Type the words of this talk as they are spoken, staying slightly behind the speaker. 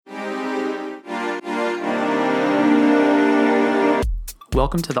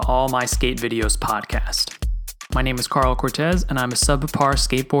Welcome to the All My Skate Videos podcast. My name is Carl Cortez, and I'm a subpar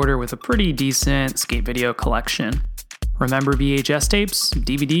skateboarder with a pretty decent skate video collection. Remember VHS tapes,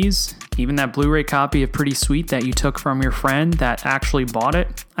 DVDs, even that Blu-ray copy of Pretty Sweet that you took from your friend that actually bought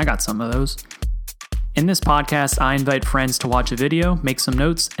it? I got some of those. In this podcast, I invite friends to watch a video, make some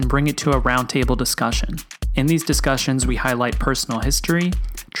notes, and bring it to a roundtable discussion. In these discussions, we highlight personal history,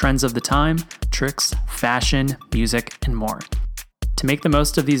 trends of the time, tricks, fashion, music, and more. To make the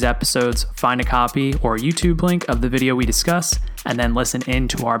most of these episodes, find a copy or YouTube link of the video we discuss, and then listen in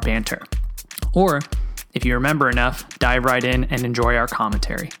to our banter. Or, if you remember enough, dive right in and enjoy our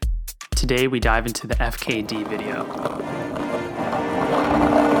commentary. Today, we dive into the FKD video.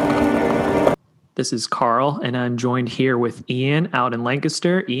 This is Carl, and I'm joined here with Ian out in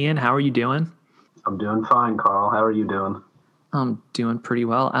Lancaster. Ian, how are you doing? I'm doing fine, Carl. How are you doing? I'm doing pretty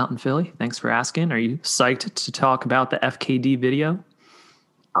well out in Philly. Thanks for asking. Are you psyched to talk about the FKD video?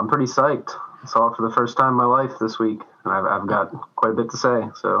 I'm pretty psyched. I saw it for the first time in my life this week, and I've got quite a bit to say,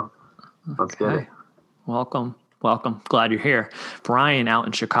 so let's get it. Welcome. Glad you're here. Brian out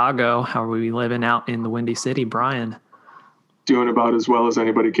in Chicago. How are we living out in the Windy City, Brian? Doing about as well as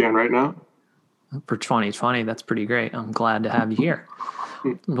anybody can right now. For 2020, that's pretty great. I'm glad to have you here.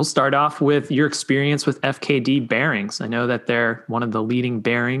 We'll start off with your experience with FKD bearings. I know that they're one of the leading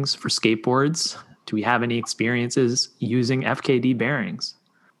bearings for skateboards. Do we have any experiences using FKD bearings?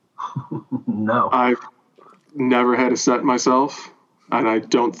 No. I've never had a set myself, and I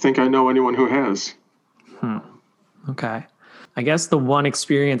don't think I know anyone who has. Okay. I guess the one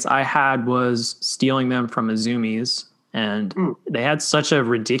experience I had was stealing them from Azumi's, and they had such a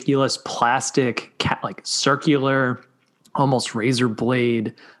ridiculous plastic, circular, almost razor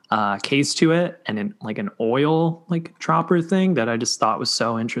blade case to it, and an oil dropper thing that I just thought was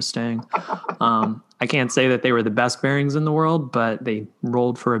so interesting. I can't say that they were the best bearings in the world, but they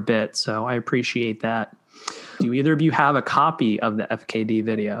rolled for a bit, so I appreciate that. Do either of you have a copy of the FKD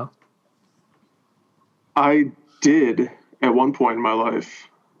video? I did at one point in my life.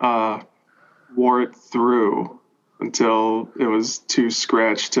 Wore it through until it was too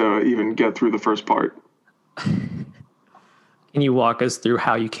scratched to even get through the first part. Can you walk us through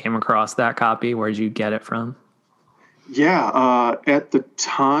how you came across that copy? Where'd you get it from? Yeah, at the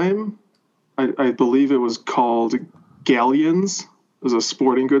time, I believe it was called Galleons. It was a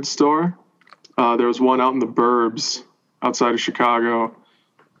sporting goods store. There was one out in the burbs outside of Chicago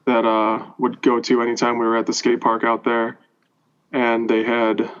that would go to anytime we were at the skate park out there. And they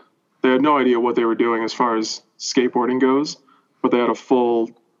had no idea what they were doing as far as skateboarding goes, but they had a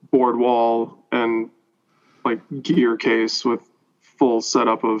full board wall and gear case with full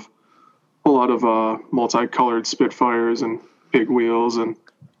setup of a lot of multicolored Spitfires and pig wheels, and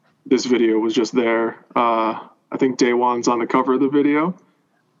this video was just there. I think Daewon's on the cover of the video,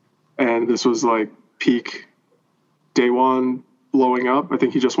 and this was peak Daewon blowing up. I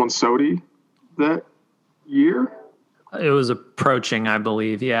think he just won SOTY that year. It was approaching, I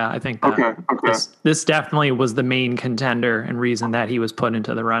believe. Yeah, I think that Okay. This definitely was the main contender and reason that he was put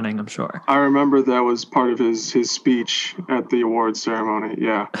into the running, I'm sure. I remember that was part of his speech at the awards ceremony.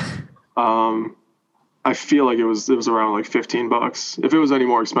 Yeah. I feel like it was around $15. If it was any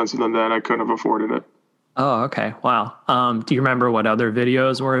more expensive than that, I couldn't have afforded it. Oh, okay. Wow. Do you remember what other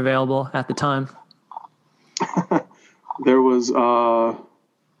videos were available at the time? There was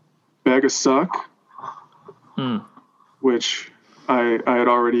Bag of Suck, which I had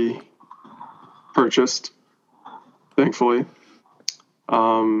already purchased, thankfully.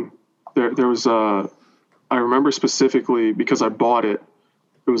 There was I remember specifically because I bought it.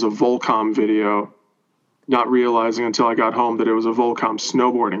 It was a Volcom video, not realizing until I got home that it was a Volcom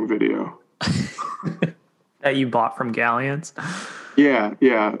snowboarding video. That you bought from Galleons? Yeah.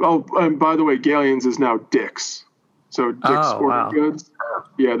 Oh, and by the way, Galleons is now Dick's. So Dick's Sporting Goods.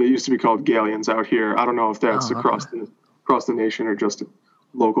 Yeah, they used to be called Galleons out here. I don't know if that's across the nation or just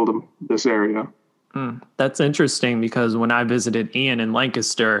local to this area. That's interesting because when I visited Ian in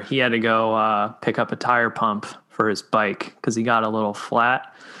Lancaster, he had to go pick up a tire pump for his bike because he got a little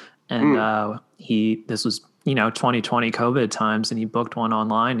flat. And this was 2020 COVID times, and he booked one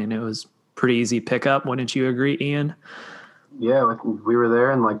online, and it was pretty easy pickup. Wouldn't you agree, Ian? Yeah, we were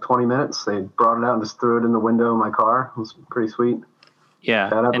there in 20 minutes. They brought it out and just threw it in the window of my car. It was pretty sweet. Yeah,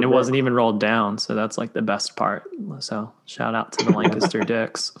 and it wasn't even rolled down, so that's the best part. So shout out to the Lancaster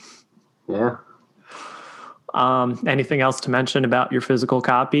Dicks. Yeah. Anything else to mention about your physical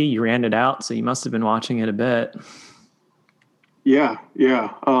copy? You ran it out, so you must have been watching it a bit. Yeah.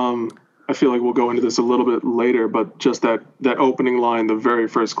 I feel like we'll go into this a little bit later, but just that opening line, the very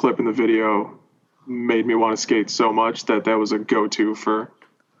first clip in the video, made me want to skate so much that was a go-to for a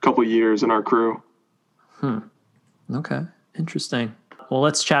couple of years in our crew. Okay, interesting. Well,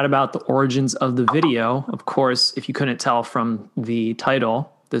 let's chat about the origins of the video. Of course, if you couldn't tell from the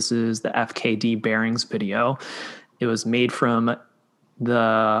title, this is the FKD Bearings video. It was made from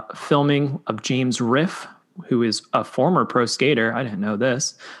the filming of James Riff, who is a former pro skater. I didn't know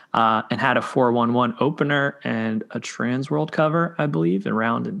this, and had a 411 opener and a Trans World cover, I believe,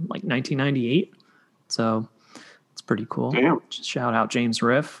 around in like 1998. So it's pretty cool. Damn. Just shout out James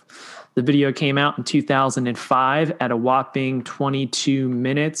Riff. The video came out in 2005 at a whopping 22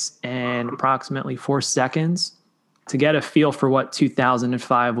 minutes and approximately 4 seconds. To get a feel for what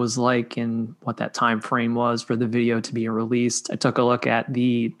 2005 was like and what that time frame was for the video to be released, I took a look at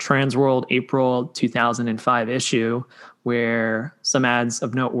the Trans World April 2005 issue, where some ads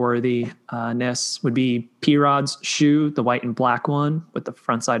of noteworthiness would be P-Rod's shoe, the white and black one with the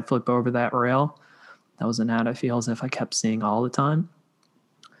front side flip over that rail. That was an ad I feel as if I kept seeing all the time.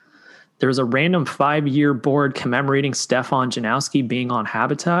 There was a random 5-year board commemorating Stefan Janowski being on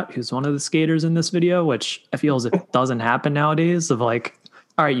Habitat, who's one of the skaters in this video, which I feel as if it doesn't happen nowadays, of like,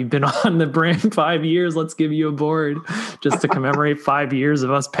 all right, you've been on the brand 5 years, let's give you a board just to commemorate 5 years of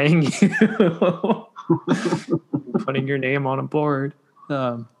us paying you. Putting your name on a board.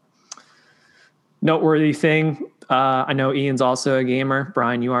 Noteworthy thing, I know Ian's also a gamer.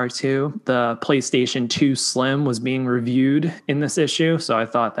 Brian, you are too. The PlayStation 2 Slim was being reviewed in this issue, so I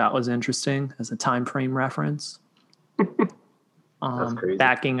thought that was interesting as a time frame reference. That's crazy.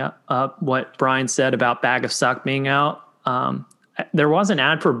 Backing up what Brian said about Bag of Suck being out, there was an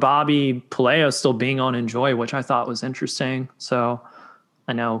ad for Bobby Paleo still being on Enjoy, which I thought was interesting. So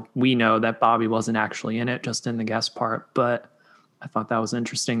we know that Bobby wasn't actually in it, just in the guest part, but I thought that was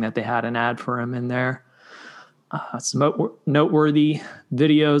interesting that they had an ad for him in there. Some noteworthy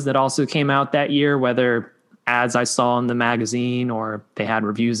videos that also came out that year, whether ads I saw in the magazine or they had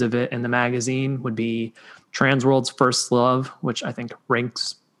reviews of it in the magazine, would be Trans World's First Love, which I think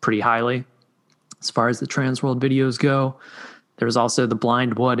ranks pretty highly as far as the Trans World videos go. There was also The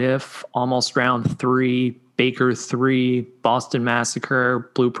Blind What If, Almost Round 3, Baker 3, Boston Massacre,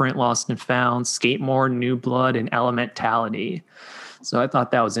 Blueprint Lost and Found, Skate More, New Blood, and Elementality. So I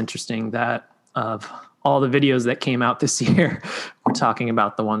thought that was interesting that of all the videos that came out this year, we're talking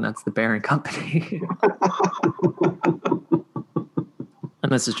about the one that's the Bearing Company.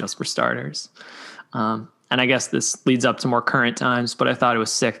 And this is just for starters. And I guess this leads up to more current times, but I thought it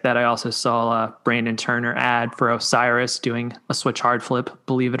was sick that I also saw a Brandon Turner ad for Osiris doing a switch hard flip,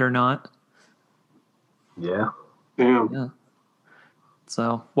 believe it or not. Yeah. Damn. Yeah.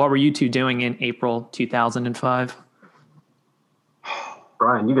 So what were you two doing in April 2005?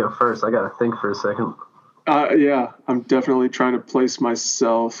 Brian, you go first. I got to think for a second. Yeah, I'm definitely trying to place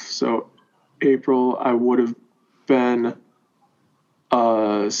myself. So April, I would have been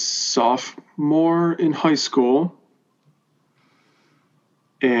a sophomore in high school.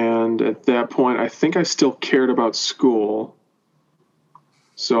 And at that point, I think I still cared about school.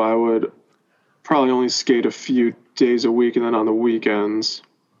 So I would probably only skate a few days a week and then on the weekends.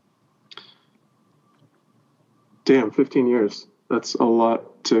 Damn, 15 years. That's a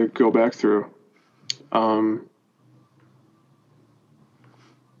lot to go back through.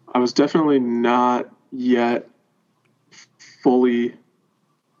 I was definitely not yet fully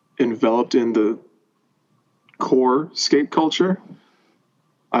enveloped in the core skate culture.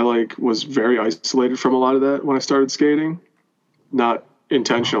 I was very isolated from a lot of that when I started skating. Not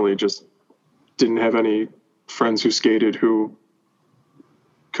intentionally, just didn't have any friends who skated who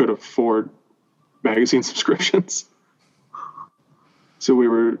could afford magazine subscriptions. So we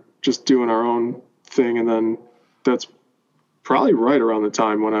were just doing our own thing, and then that's probably right around the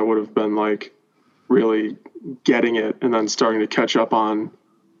time when I would have been really getting it and then starting to catch up on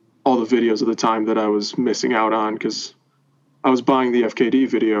all the videos of the time that I was missing out on because I was buying the FKD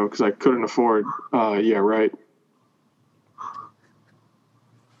video because I couldn't afford Yeah Right.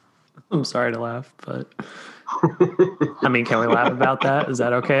 I'm sorry to laugh, but I mean, can we laugh about that? Is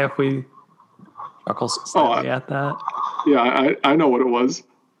that okay if we chuckle slightly at that? Yeah, I know what it was.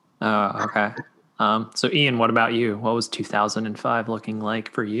 Oh, okay. So Ian, what about you? What was 2005 looking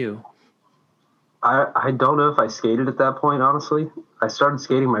like for you? I don't know if I skated at that point, honestly. I started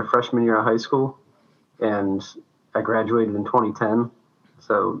skating my freshman year of high school, and I graduated in 2010.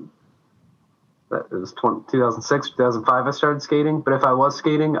 So that was 2006, 2005 I started skating. But if I was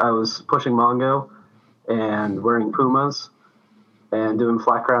skating, I was pushing Mongo and wearing Pumas and doing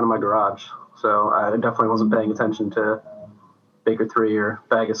flat ground in my garage. So I definitely wasn't paying attention to Baker 3 or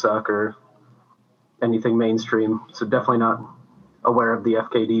Bag of Suck or anything mainstream. So definitely not aware of the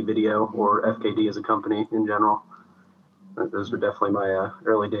FKD video or FKD as a company in general. Those were definitely my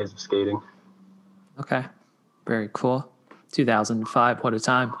early days of skating. Okay. Very cool. 2005, what a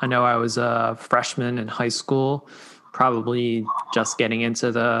time. I know I was a freshman in high school, probably just getting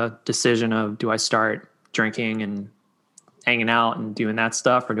into the decision of, do I start drinking and hanging out and doing that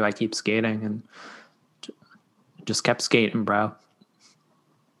stuff, or do I keep skating? And just kept skating, bro.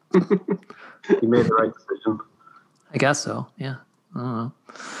 You made the right decision. I guess so. Yeah. I don't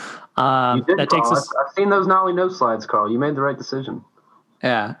know. You did, that Carl. takes us. I've seen those nollie no slides, Carl. You made the right decision.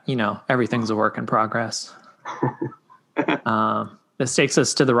 Yeah, everything's a work in progress. This takes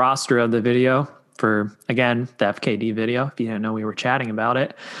us to the roster of the video for, again, the FKD video, if you didn't know we were chatting about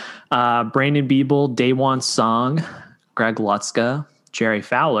it. Brandon Biebel, Daewon Song, Greg Lutzka, Jerry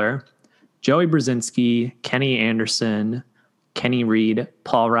Fowler, Joey Brzezinski, Kenny Anderson, Kenny Reed,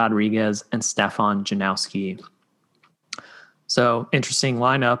 Paul Rodriguez, and Stefan Janowski. So, interesting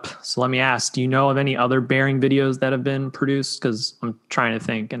lineup. So let me ask, do you know of any other bearing videos that have been produced? Because I'm trying to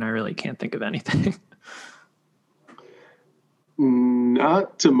think, and I really can't think of anything.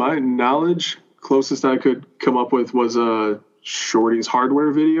 Not to my knowledge. Closest I could come up with was a Shorty's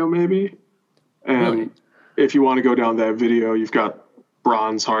Hardware video, maybe. And Really? if you want to go down that video, you've got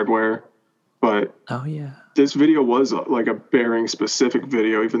Bronze Hardware. But Oh, yeah. this video was like a bearing specific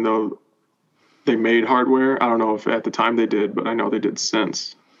video, even though they made hardware. I don't know if at the time they did, but I know they did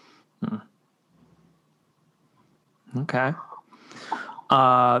since. Okay.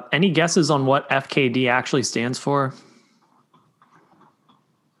 Any guesses on what FKD actually stands for?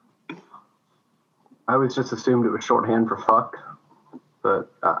 I always just assumed it was shorthand for fuck,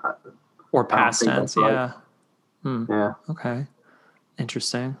 but Or past think tense? that's right. Yeah. yeah. Okay.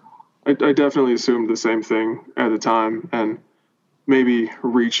 Interesting. I definitely assumed the same thing at the time, and maybe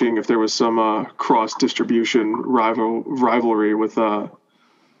reaching if there was some cross distribution rivalry with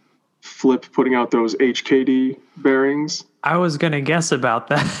Flip putting out those HKD bearings. I was going to guess about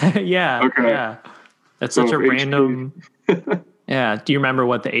that. Yeah. Okay. Yeah. That's So such a HKD random. Yeah. Do you remember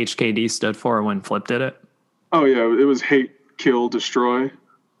what the HKD stood for when Flip did it? Oh yeah, it was hate, kill, destroy.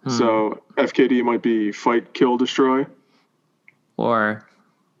 So FKD might be fight, kill, destroy. Or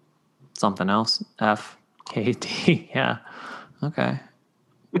something else? FKD. Yeah. Okay.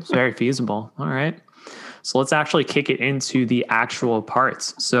 It's very feasible. All right. So let's actually kick it into the actual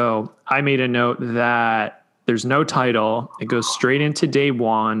parts. So I made a note that there's no title. It goes straight into day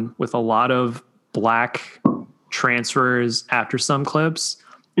one with a lot of black transfers after some clips.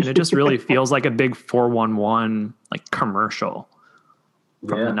 And it just really feels like a big 411 like commercial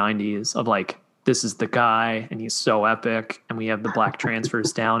from the 90s of like, this is the guy and he's so epic. And we have the black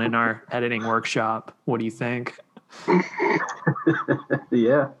transfers down in our editing workshop. What do you think?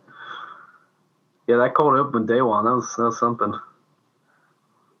 Yeah. Yeah, that cold open day one, that was something.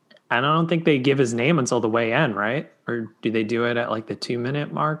 And I don't think they give his name until the way in, right? Or do they do it at like the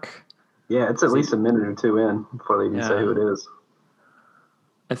 2-minute mark? Yeah, it's at least a minute or two in before they even say who it is.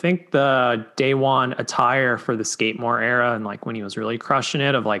 I think the day one attire for the Skate-More era and like when he was really crushing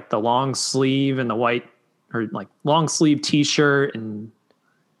it of like the long sleeve and the white or like long sleeve t-shirt and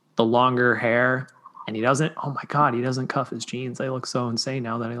the longer hair. And he doesn't, oh my God, he doesn't cuff his jeans. They look so insane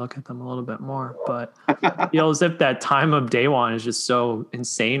now that I look at them a little bit more. But I feel as if that time of day one is just so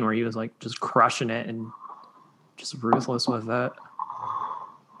insane where he was like just crushing it and just ruthless with it.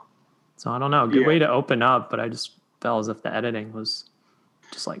 So I don't know, good way to open up, but I just felt as if the editing was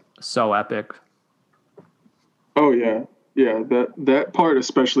just like so epic. Oh yeah. Yeah. That part,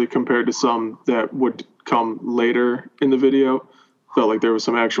 especially compared to some that would come later in the video, felt like there was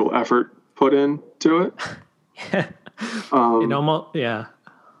some actual effort put in to it. Yeah. It almost, yeah.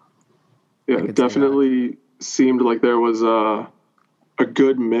 Yeah, it definitely seemed like there was a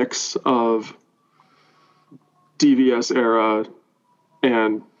good mix of DVS era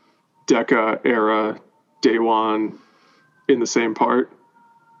and Deca era day one in the same part,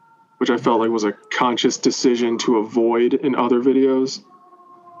 which I felt like was a conscious decision to avoid in other videos.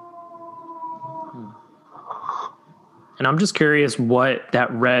 And I'm just curious what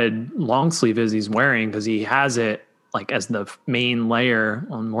that red long sleeve is he's wearing, because he has it like as the main layer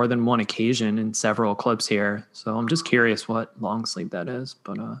on more than one occasion in several clips here. So I'm just curious what long sleeve that is.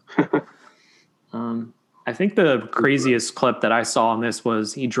 But I think the craziest clip that I saw on this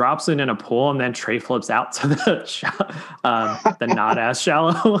was he drops it in a pool and then Trey flips out to the not as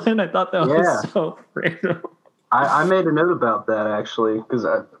shallow one. I thought that was so random. I made a note about that actually, because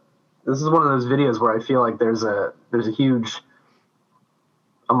this is one of those videos where I feel like there's a huge,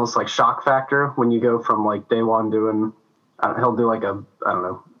 almost like shock factor when you go from like day one doing, he'll do like a, I don't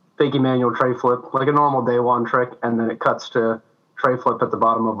know, fake manual tray flip, like a normal day one trick, and then it cuts to tray flip at the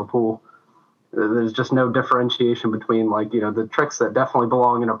bottom of a pool. There's just no differentiation between the tricks that definitely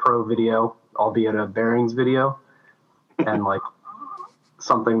belong in a pro video, albeit a bearings video, and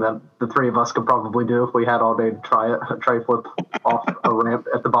something that the three of us could probably do if we had all day to try it, a tray flip off a ramp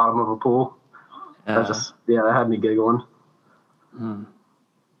at the bottom of a pool. That had me giggling.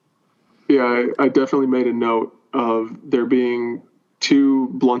 Yeah, I definitely made a note of there being 2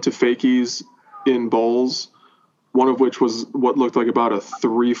 blunt to fakies in bowls, one of which was what looked like about a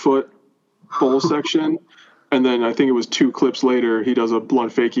 3-foot bowl section. And then I think it was 2 clips later, he does a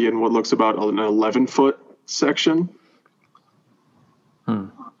blunt fakie in what looks about an 11-foot section.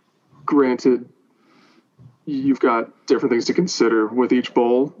 Granted, you've got different things to consider with each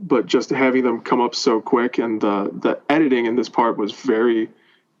bowl, but just having them come up so quick, and the editing in this part was very,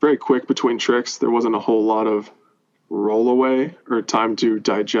 very quick between tricks. There wasn't a whole lot of roll away or time to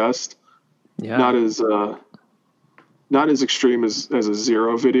digest. Yeah. Not as extreme as a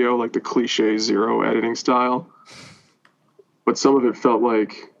Zero video, like the cliche Zero editing style. But some of it felt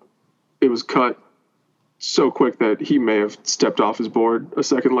like it was cut so quick that he may have stepped off his board a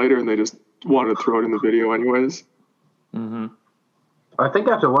second later and they just wanted to throw it in the video anyways. Mm-hmm. I think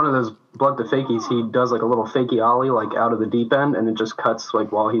after one of those blunt to fakies, he does a little fakie ollie out of the deep end, and it just cuts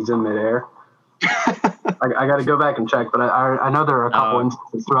while he's in midair. I got to go back and check, but I know there are a couple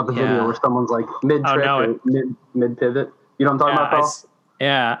instances throughout the video where someone's mid trick or mid pivot. You know what I'm talking about, Paul?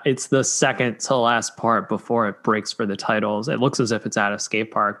 Yeah, it's the second to last part before it breaks for the titles. It looks as if it's at a skate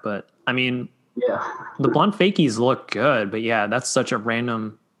park, but I mean, the blunt fakies look good, but yeah, that's such a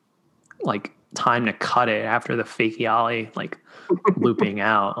random time to cut it after the fakie ollie looping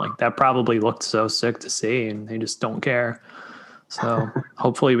out. That probably looked so sick to see, and they just don't care. So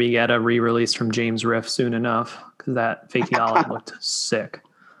hopefully we get a re-release from James Riff soon enough, because that fakie ollie looked sick.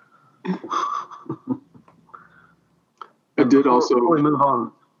 I did also. Before we move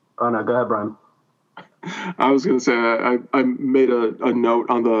on. Oh no, go ahead, Brian. I was going to say I made a note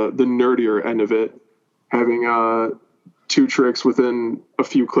on the nerdier end of it, having 2 tricks within a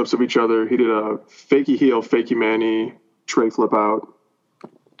few clips of each other. He did a fakie heel, fakie manny, tray flip out,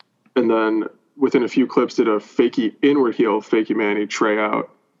 and then within a few clips did a fakie inward heel, fakie manny, tray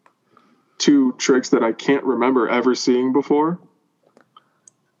out. 2 tricks that I can't remember ever seeing before,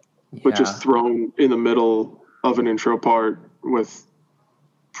 but just thrown in the middle of an intro part with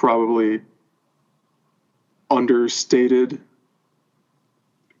probably understated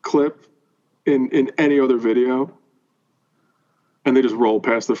clip in any other video, and they just roll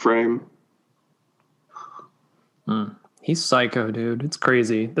past the frame. He's psycho, dude. It's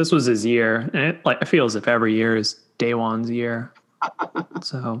crazy. This was his year, and it feels as if every year is Daewon's year.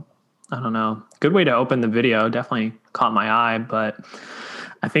 So I don't know. Good way to open the video. Definitely caught my eye, but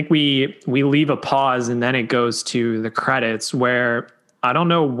I think we leave a pause and then it goes to the credits, where I don't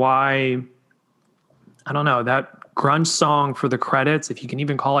know why. I don't know, that grunge song for the credits, if you can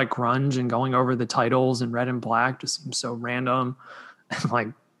even call it grunge, and going over the titles in red and black just seems so random. And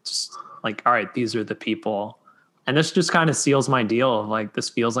all right, these are the people. And this just kind of seals my deal of this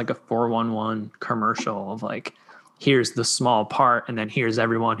feels like a 411 commercial of here's the small part, and then here's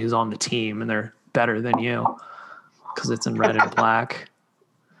everyone who's on the team and they're better than you because it's in red and black.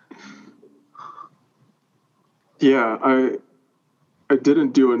 Yeah, I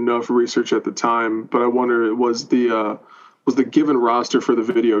didn't do enough research at the time, but I wonder, was the given roster for the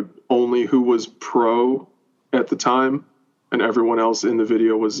video only who was pro at the time, and everyone else in the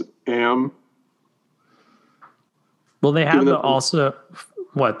video was am? Well, they have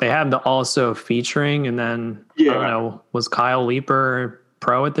they have the also featuring, and then I don't know, was Kyle Leeper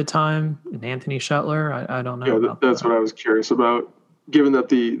pro at the time and Anthony Shuttler? I don't know. Yeah, that's what I was curious about. Given that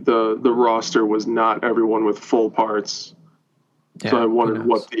the roster was not everyone with full parts. So I wondered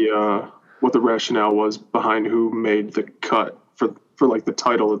what the rationale was behind who made the cut for the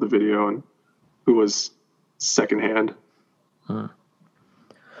title of the video and who was secondhand.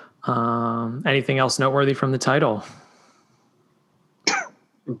 Anything else noteworthy from the title?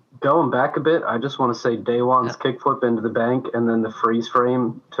 Going back a bit, I just want to say Daewon's kickflip into the bank and then the freeze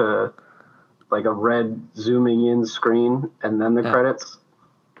frame to a red zooming in screen and then the credits.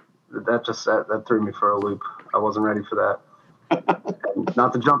 That threw me for a loop. I wasn't ready for that.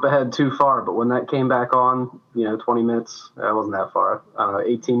 Not to jump ahead too far, but when that came back on, 20 minutes, that wasn't that far. I don't know,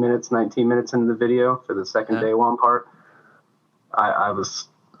 18 minutes, 19 minutes into the video for the second Daewon part, I was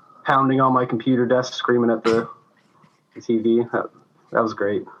pounding on my computer desk, screaming at the TV. That was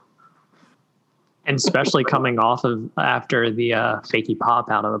great. And especially coming off of after the fakey pop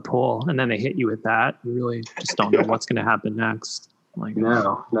out of the pool, and then they hit you with that. You really just don't know what's going to happen next. Like,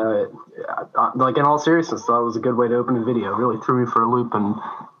 No. Like in all seriousness, thought it was a good way to open a video. It really threw me for a loop and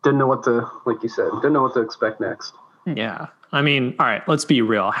didn't know what to, like you said, didn't know what to expect next. yeah. I mean, all right, let's be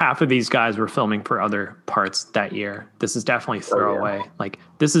real. Half of these guys were filming for other parts that year. This is definitely throwaway. Oh, yeah. Like,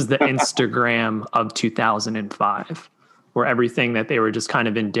 this is the Instagram of 2005, where everything that they were just kind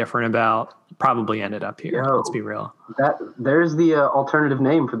of indifferent about probably ended up here. Let's be real. There's the alternative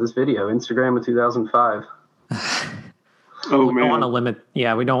name for this video, Instagram of 2005. Oh, We man. don't want to limit.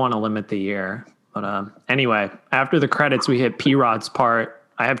 Yeah, we don't want to limit the year. But anyway, after the credits, we hit P-Rod's part.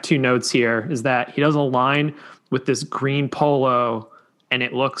 I have 2 notes here. Is that he does a line with this green polo, and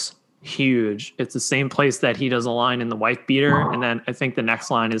it looks huge. It's the same place that he does a line in the wife beater, and then I think the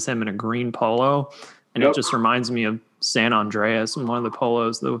next line is him in a green polo, and it just reminds me of San Andreas and one of the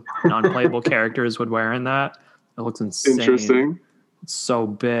polos the non-playable characters would wear in that. It looks insane. Interesting. It's so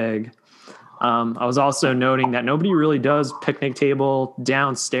big. I was also noting that nobody really does picnic table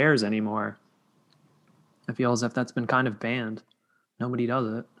downstairs anymore. I feel as if that's been kind of banned. Nobody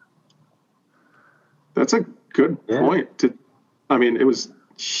does it. That's a good point. I mean, it was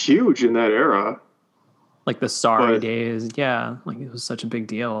huge in that era. Like the sorry days. Yeah. Like it was such a big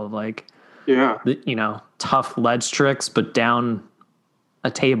deal. Like, Yeah. tough ledge tricks, but down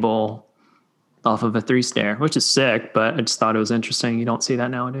a table off of a 3-stair, which is sick, but I just thought it was interesting. You don't see that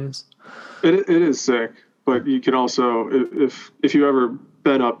nowadays. It is sick, but you can also, if you ever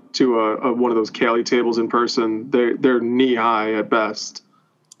been up to a one of those Cali tables in person, they're knee high at best.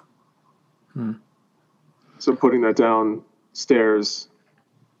 So putting that downstairs,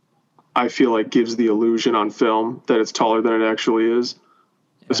 I feel like gives the illusion on film that it's taller than it actually is,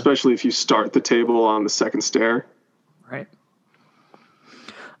 especially if you start the table on the second stair. Right.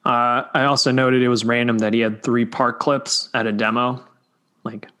 I also noted it was random that he had 3 park clips at a demo.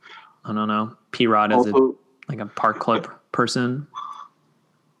 Like, I don't know, P-Rod as a park clip person.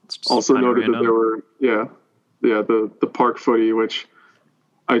 Also noted random. That there were, the park footy, which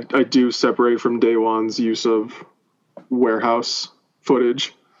I do separate from Day One's use of warehouse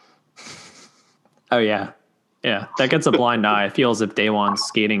footage. Oh, yeah. Yeah, that gets a blind eye. It feels as if Day One's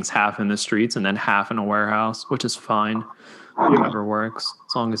skating's half in the streets and then half in a warehouse, which is fine. Whatever works,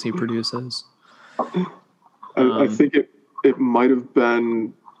 as long as he produces. I think it might have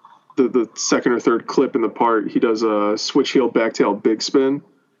been the second or third clip in the part. He does a switch heel backtail big spin,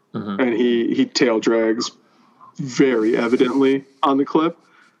 and he tail drags very evidently on the clip.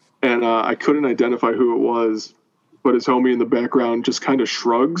 And I couldn't identify who it was, but his homie in the background just kind of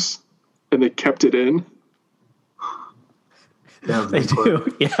shrugs, and they kept it in. Yeah, they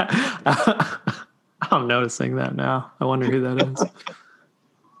do, yeah. I'm noticing that now. I wonder who that is.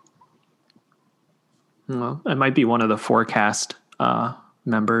 Well, it might be one of the Forecast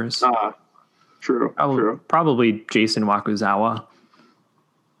members. True. Probably Jason Wakuzawa.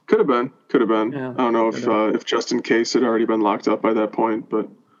 Could have been. Yeah, I don't know if Justin Case had already been locked up by that point, but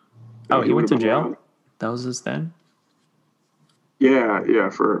he went to jail. Around. That was his thing. Yeah,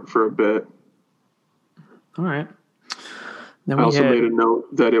 for a bit. All right. Then I also made a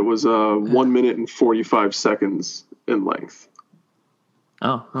note that it was 1 minute and 45 seconds in length.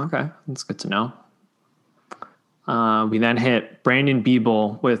 Oh, okay. That's good to know. We then hit Brandon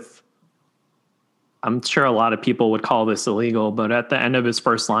Biebel with, I'm sure a lot of people would call this illegal, but at the end of his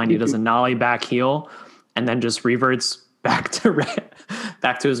first line, he does a nollie back heel and then just reverts back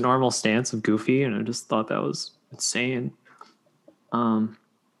to his normal stance of goofy. And I just thought that was insane.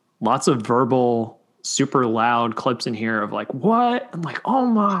 Lots of verbal, super loud clips in here of like, what? I'm like, oh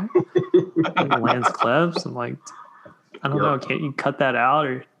my. Lance clips. I'm like, I don't know. Can't you cut that out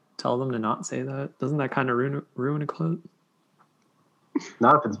or tell them to not say that? Doesn't that kind of ruin a clip?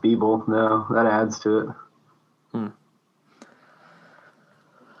 Not if it's Biebel. No, that adds to it.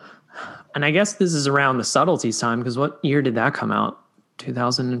 And I guess this is around the subtleties time, because what year did that come out?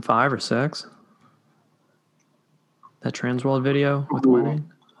 2005 or 6? That Transworld video with winning?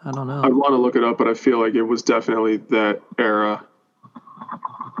 I don't know. I want to look it up, but I feel like it was definitely that era.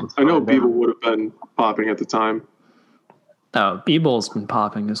 I know Biebel would have been popping at the time. Oh, Biebel's been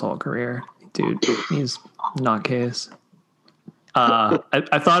popping his whole career. Dude, he's not case. I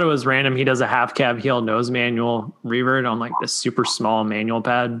thought it was random. He does a half cab heel nose manual revert on like this super small manual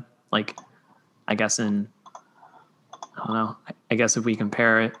pad. Like, I guess I don't know. I guess if we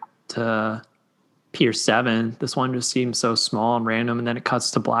compare it to Pier 7, this one just seems so small and random, and then it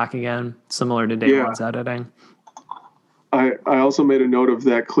cuts to black again, similar to Day One's editing. I also made a note of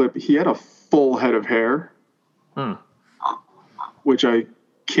that clip. He had a full head of hair, which I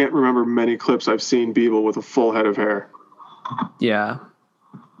can't remember many clips I've seen Biebel with a full head of hair. Yeah,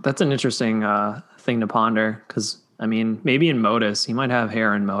 that's an interesting thing to ponder, because I mean, maybe in Modus. He might have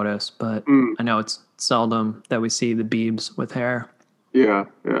hair in Modus, but I know it's seldom that we see the Biebs with hair. Yeah.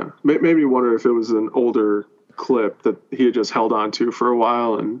 Made me wonder if it was an older clip that he had just held on to for a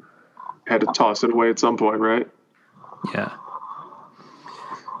while and had to toss it away at some point, right? Yeah.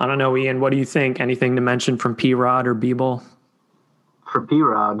 I don't know, Ian. What do you think? Anything to mention from P-Rod or Biebel? For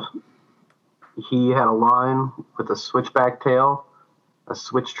P-Rod, he had a line with a switchback tail, a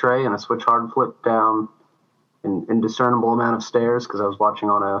switch tray, and a switch hard flip down an indiscernible amount of stairs because I was watching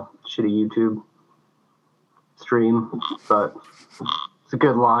on a shitty YouTube stream, but it's a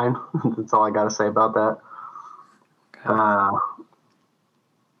good line. That's all I got to say about that. Okay.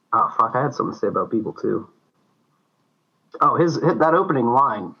 I had something to say about people too. Oh, that opening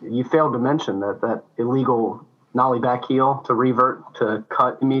line, you failed to mention that illegal nollie back heel to revert to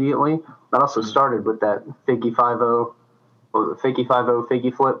cut immediately. That also started with that fakie 5-0,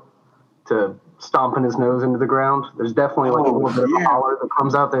 fakie flip to stomping his nose into the ground. There's definitely a little bit of a holler that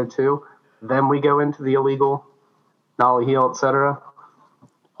comes out there too. Then we go into the illegal nollie heel, etc.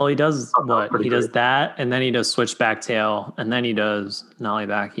 Well, he does what? He does that, and then he does switchback tail, and then he does nollie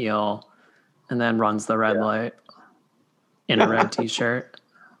back heel, and then runs the red light in a red t-shirt.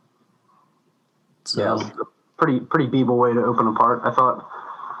 So pretty Biebel way to open a part, I thought.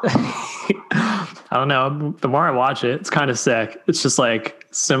 I don't know. The more I watch it, it's kind of sick. It's just like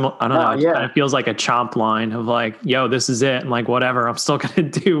similar. I don't know. It kind of feels like a chomp line of like, yo, this is it. And like, whatever, I'm still going to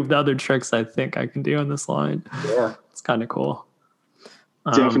do the other tricks I think I can do on this line. Yeah. It's kind of cool.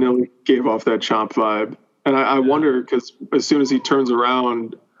 Definitely gave off that chomp vibe. And I wonder, because as soon as he turns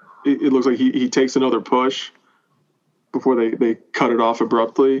around, it looks like he takes another push before they cut it off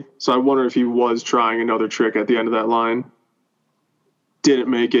abruptly. So I wonder if he was trying another trick at the end of that line. Didn't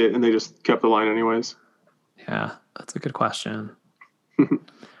make it, and they just kept the line anyways. Yeah, that's a good question. We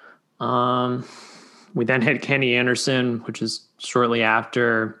then hit Kenny Anderson, which is shortly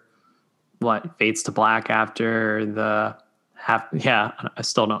after fades to black after the half. Yeah, I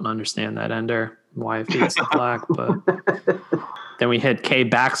still don't understand that ender, why it fades to black, but then we hit K\A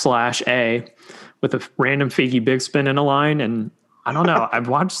with a random fakie big spin in a line. And I don't know, I've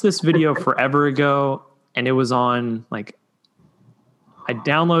watched this video forever ago, and it was on I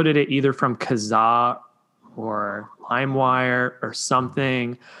downloaded it either from Kazaa or LimeWire or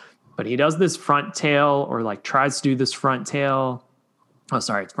something, but he does this front tail or tries to do this front tail. Oh,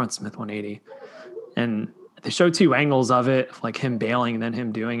 sorry, it's front Smith 180. And they show two angles of it, of him bailing and then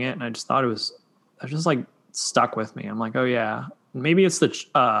him doing it. And I just thought it just stuck with me. I'm like, oh yeah, maybe it's the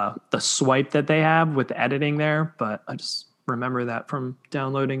swipe that they have with the editing there, but I just remember that from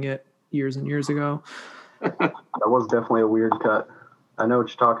downloading it years and years ago. That was definitely a weird cut. I know what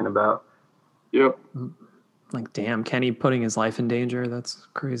you're talking about. Yep. Damn, Kenny putting his life in danger. That's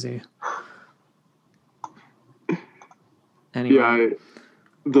crazy. Anyway. Yeah,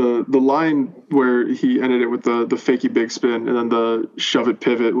 the line where he ended it with the fakie big spin and then the shove it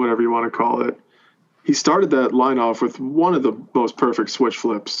pivot, whatever you want to call it. He started that line off with one of the most perfect switch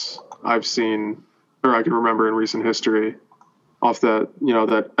flips I've seen, or I can remember in recent history, off that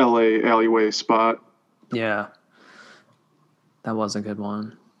that LA alleyway spot. Yeah. That was a good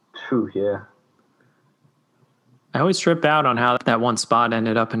one. Ooh, yeah. I always trip out on how that one spot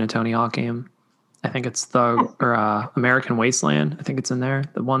ended up in a Tony Hawk game. I think it's American Wasteland. I think it's in there.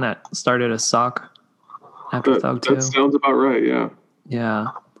 The one that started as Suck after Thug 2. That sounds about right, yeah. Yeah.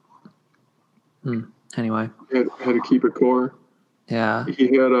 Anyway. Had to keep it core. Yeah.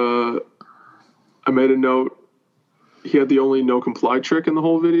 He had I made a note, he had the only no comply trick in the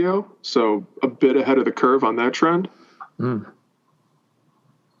whole video, so a bit ahead of the curve on that trend.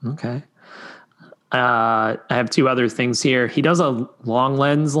 Okay. I have two other things here. He does a long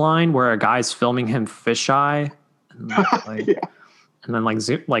lens line where a guy's filming him fisheye, and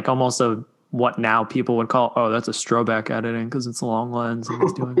then almost a what now people would call, oh, that's a Strobeck editing because it's a long lens and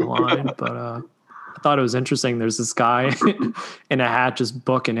he's doing a line. But I thought it was interesting. There's this guy in a hat just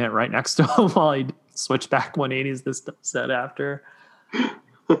booking it right next to him while he switched back 180s this set after.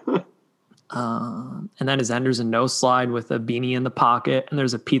 And then his enders and no slide with a beanie in the pocket, and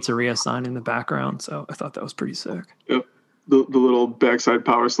there's a pizzeria sign in the background. So I thought that was pretty sick. Yep. The little backside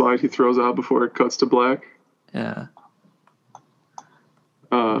power slide he throws out before it cuts to black. Yeah.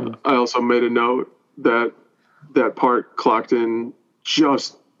 I also made a note that part clocked in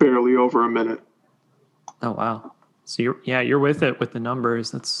just barely over a minute. Oh, wow. So you're with it with the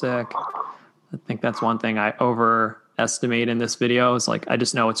numbers. That's sick. I think that's one thing I overestimate in this video. Is I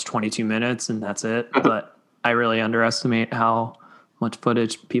just know it's 22 minutes and that's it. But I really underestimate how much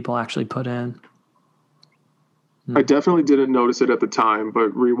footage people actually put in. I definitely didn't notice it at the time,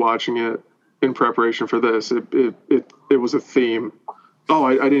 but rewatching it, in preparation for this. It was a theme. Oh,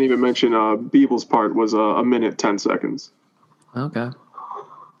 I didn't even mention Beeble's part was a minute 10 seconds. Okay.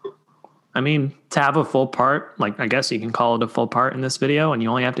 I mean, to have a full part, like I guess you can call it a full part in this video, and you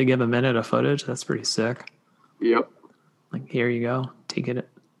only have to give a minute of footage. That's pretty sick. Yep. Like, here you go. Take it.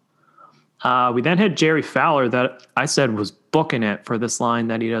 We then hit Jerry Fowler that I said was booking it for this line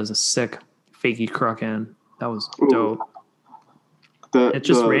that he does a sick fakey crook in. That was dope. It's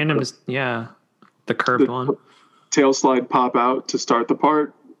just random. The curved one. Tail slide pop out to start the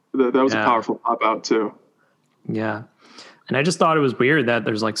part. That was a powerful pop out too. Yeah. And I just thought it was weird that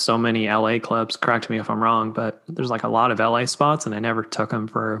there's like so many LA clips. Correct me if I'm wrong, but there's like a lot of LA spots, and I never took him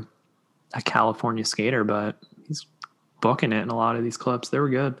for a California skater, but he's booking it in a lot of these clips. They were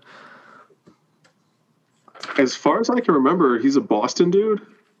good. As far as I can remember, he's a Boston dude.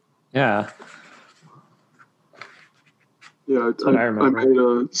 Yeah. Yeah, I made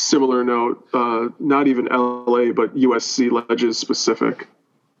a similar note. Not even LA, but USC Ledges specific.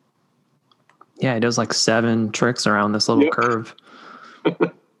 Yeah, he does like 7 tricks around this little curve.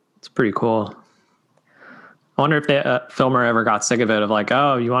 It's pretty cool. I wonder if the filmer ever got sick of it, of like,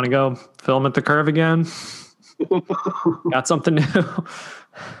 oh, you want to go film at the curve again? Got something new?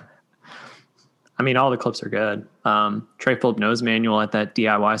 I mean, all the clips are good. Tray flip nose manual at that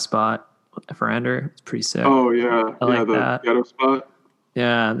DIY spot for Ender. It's pretty sick. Oh, yeah. I like the that. ghetto spot.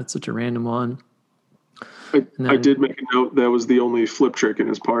 Yeah, that's such a random one. I did make a note that was the only flip trick in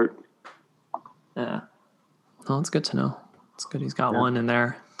his part. Yeah. Well, it's good to know. It's good he's got one in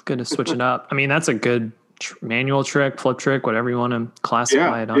there. It's good to switch it up. I mean, that's a good manual trick, flip trick, whatever you want to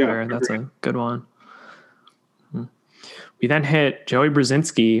classify it under. That's a good one. We then hit Joey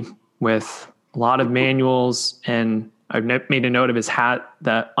Brzezinski with a lot of manuals, and I've made a note of his hat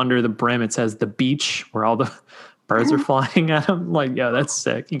that under the brim it says the beach, where all the birds are flying at him. Like, yeah, that's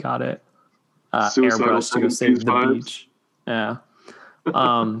sick. You got it. Airbrush to go save the beach. Yeah.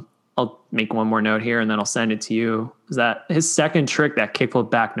 I'll make one more note here and then I'll send it to you. Is that his second trick, that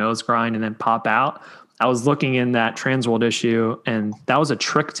kickflip back nose grind and then pop out? I was looking in that Transworld issue, and that was a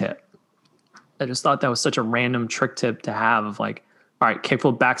trick tip. I just thought that was such a random trick tip to have, of like, all right,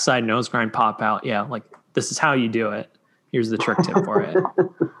 kickflip backside nose grind pop out. Yeah, like this is how you do it. Here's the trick tip for it.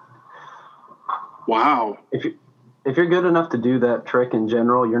 Wow. If you're good enough to do that trick in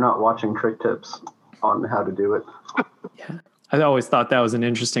general, you're not watching trick tips on how to do it. Yeah. I always thought that was an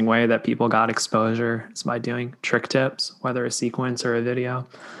interesting way that people got exposure, is by doing trick tips, whether a sequence or a video.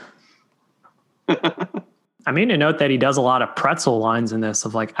 I made a note that he does a lot of pretzel lines in this,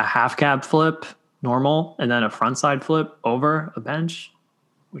 of like a half cab flip, normal, and then a frontside flip over a bench,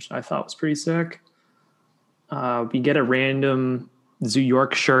 which I thought was pretty sick. We get a random Zoo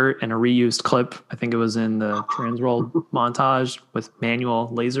York shirt and a reused clip. I think it was in the Transworld montage with manual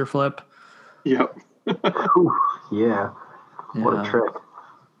laser flip. Yep. Ooh, yeah. What a trick.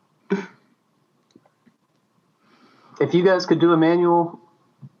 If you guys could do a manual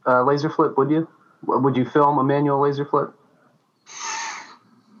laser flip, would you? Would you film a manual laser flip?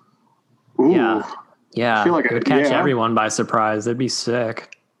 Ooh. Yeah. I feel like it would catch everyone by surprise. It'd be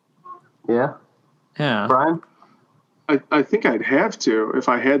sick. Yeah? Yeah. Brian? I think I'd have to if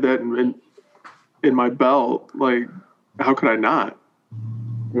I had that in my belt. Like, how could I not?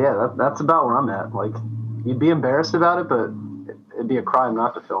 Yeah, that's about where I'm at. Like, you'd be embarrassed about it, but it'd be a crime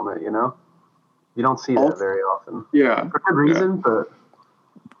not to film it, you know? You don't see that very often. Yeah. For good reason, but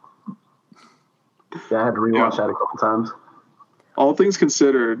I had to rewatch that a couple times. All things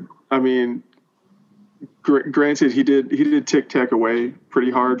considered, I mean, granted, he did tic tac away pretty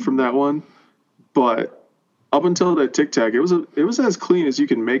hard from that one, but up until that tic tac, it was as clean as you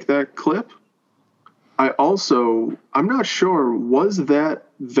can make that clip. I'm not sure, was that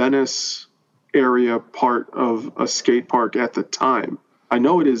Venice area part of a skate park at the time? I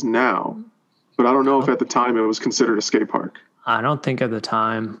know it is now, but I don't know if at the time it was considered a skate park. I don't think at the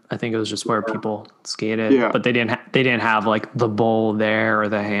time. I think it was just where people skated. Yeah. But they didn't have like the bowl there or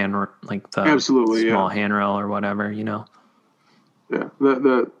the hand, or like the small handrail or whatever, you know. Yeah,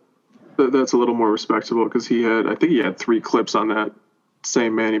 that's a little more respectable, because I think he had 3 clips on that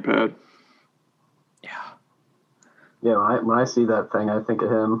same mani pad. Yeah, when I see that thing, I think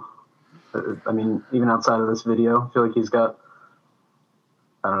of him. I mean, even outside of this video, I feel like he's got,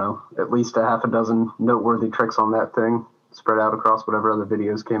 I don't know, at least a half a dozen noteworthy tricks on that thing, spread out across whatever other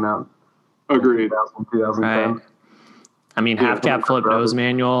videos came out. Agreed. 2010. Right. I mean, half cap flip nose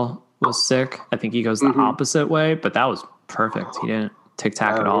manual was sick. I think he goes the opposite way, but that was perfect. He didn't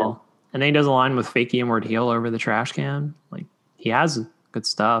tic-tac at all. Yeah. And then he does a line with fakey inward heel over the trash can. Like, he has good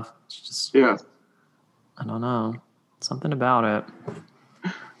stuff. It's just, I don't know. Something about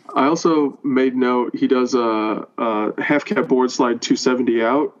it. I also made note he does a half cab board slide 270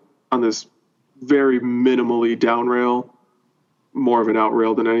 out on this very minimally down rail, more of an out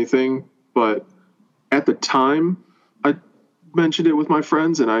rail than anything. But at the time, I mentioned it with my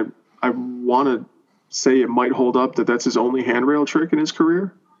friends, and I want to say it might hold up that that's his only handrail trick in his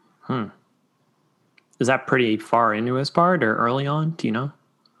career. Is that pretty far into his part or early on? Do you know?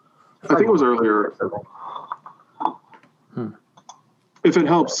 I think it was earlier. If it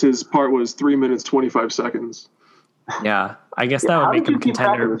helps, his part was 3 minutes 25 seconds. Yeah, I guess that would make him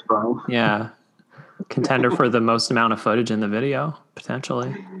contender. This, Brian? Yeah, contender for the most amount of footage in the video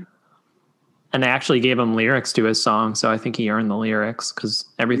potentially. And they actually gave him lyrics to his song, so I think he earned the lyrics because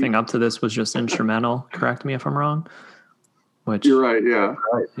everything up to this was just instrumental. Correct me if I'm wrong. Which you're right. Yeah.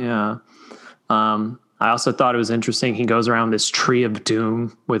 Yeah. I also thought it was interesting. He goes around this tree of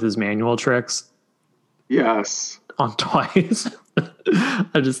doom with his manual tricks. Yes. On twice.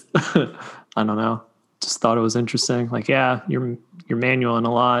 I don't know. Just thought it was interesting. Like, yeah, you're manualing a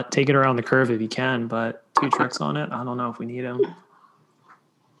lot. Take it around the curve if you can, but 2 tricks on it. I don't know if we need them.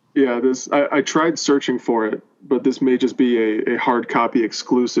 Yeah, I tried searching for it, but this may just be a hard copy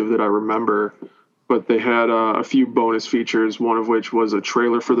exclusive that I remember. But they had a few bonus features, one of which was a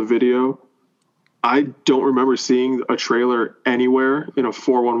trailer for the video. I don't remember seeing a trailer anywhere in a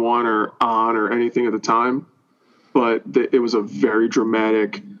 411 or on or anything at the time, but it was a very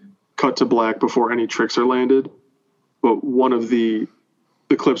dramatic cut to black before any tricks are landed. But one of the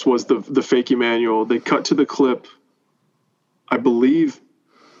clips was the fakie manual. They cut to the clip, I believe,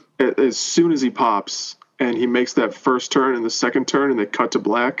 as soon as he pops, and he makes that first turn and the second turn, and they cut to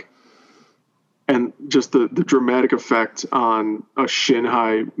black. And just the dramatic effect on a shin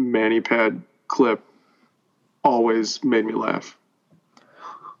high mani pad clip always made me laugh.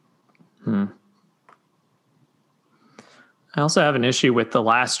 I also have an issue with the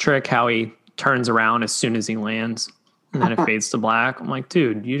last trick, how he turns around as soon as he lands and then it fades to black. I'm like,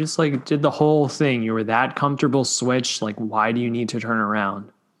 dude, you just like did the whole thing. You were that comfortable switch. Like, why do you need to turn around?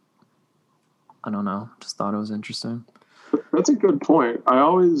 I don't know. Just thought it was interesting. That's a good point. I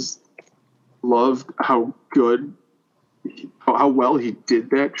always loved how well he did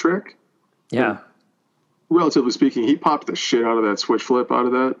that trick. Yeah. And relatively speaking, he popped the shit out of that switch flip out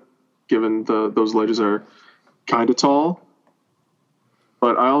of that, given those ledges are kind of tall.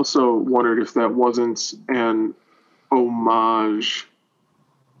 But I also wondered if that wasn't an homage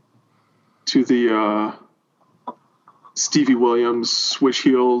to the Stevie Williams switch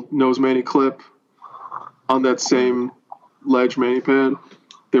heel nose mani clip on that same ledge mani pad.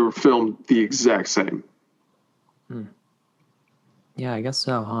 They were filmed the exact same. Yeah, I guess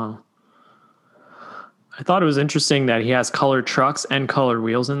so, huh? I thought it was interesting that he has colored trucks and colored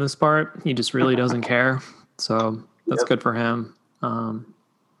wheels in this part. He just really doesn't care. So that's good for him.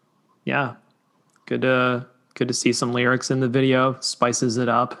 Yeah, good to see some lyrics in the video. Spices it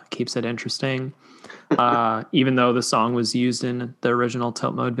up, keeps it interesting. Even though the song was used in the original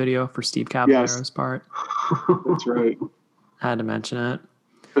Tilt Mode video for Steve Caballero's part. That's right. I had to mention it.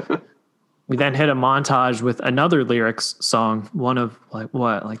 We then hit a montage with another lyrics song, one of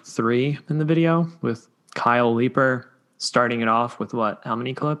like 3 in the video, with Kyle Leeper starting it off with how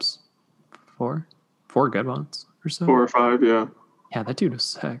many clips? 4 good ones or so. 4 or 5, yeah. Yeah, that dude was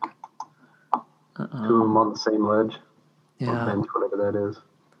sick. 2 of them on the same ledge. Yeah. Bench, whatever that is.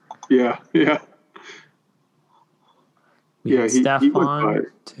 Yeah. We had Steph he went on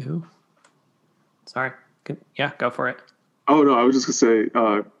too. Sorry. Go for it. Oh, no, I was just going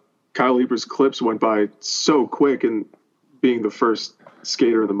to say, Kyle Leeper's clips went by so quick, and being the first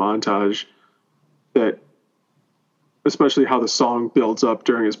skater in the montage, that especially how the song builds up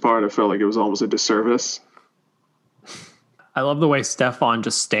during his part, I felt like it was almost a disservice. I love the way Stefan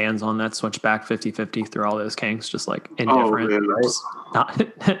just stands on that switchback 50-50 through all those kinks, just like indifferent. Oh, man, right? Just not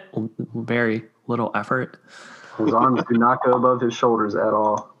very little effort. His arms do not go above his shoulders at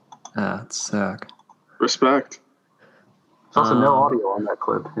all. That's sick. Respect. There's also no audio on that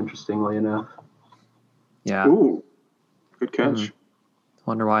clip, interestingly enough. Yeah. Ooh, good catch.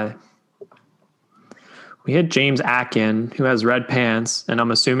 Wonder why. We had James Atkin, who has red pants, and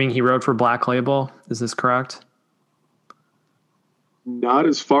I'm assuming he rode for Black Label. Is this correct? Not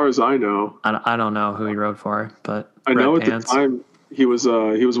as far as I know. I don't know who he rode for, but I know at pants. the time he was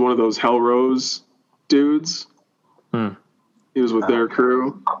one of those Hell Rose dudes. He was with their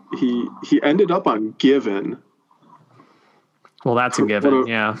crew. He ended up on Given. Well, that's a given,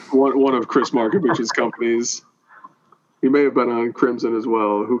 yeah. One of Chris Markovich's companies. He may have been on Crimson as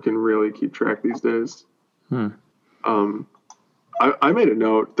well. Who can really keep track these days? I made a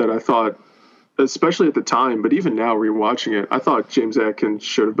note that I thought especially at the time, but even now rewatching it, I thought James Atkins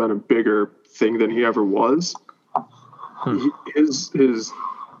should have been a bigger thing than he ever was. His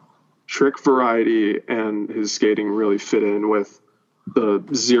trick variety and his skating really fit in with the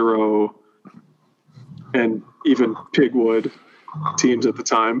Zero and even Pigwood teams at the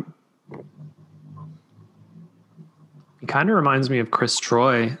time. He kind of reminds me of Chris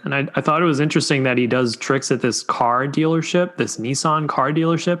Troy. And I thought it was interesting that he does tricks at this car dealership, this Nissan car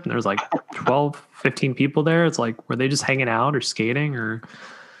dealership. And there's like 12, 15 people there. It's like, were they just hanging out or skating or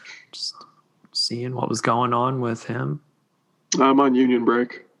just seeing what was going on with him? I'm on union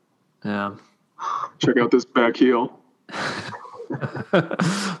break. Yeah. Check out this back heel.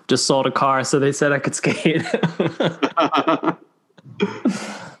 Just sold a car, so they said I could skate.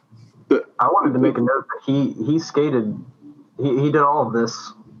 I wanted to make a note that he skated. He did all of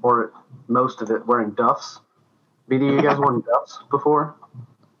this, or most of it, wearing Duffs. Either you guys worn Duffs before?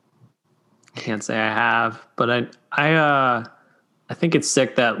 Can't say I have, but I think it's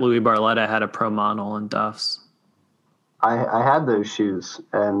sick that Louis Barletta had a pro model in Duffs. I had those shoes,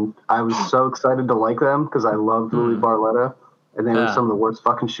 and I was so excited to like them because I loved Louis Barletta, and they were some of the worst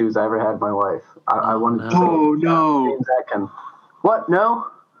fucking shoes I ever had in my life. I wanted to say, James Atkins. What? No?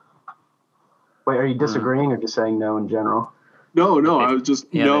 Wait, are you disagreeing or just saying no in general? No, I was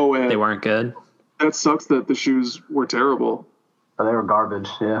just no. They weren't good. That sucks that the shoes were terrible. Oh, they were garbage,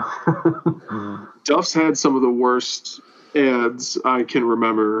 yeah. Duff's had some of the worst ads I can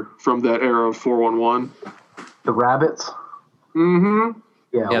remember from that era of 411. The rabbits? Mm-hmm.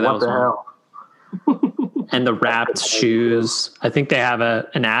 Yeah, that what was the hell? And the wrapped shoes. I think they have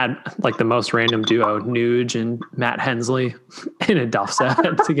an ad, like the most random duo, Nuge and Matt Hensley, in a Duff's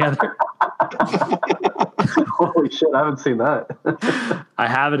ad together. Holy shit, I haven't seen that. I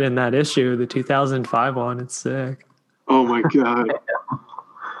have it in that issue, the 2005 one. It's sick. Oh my God.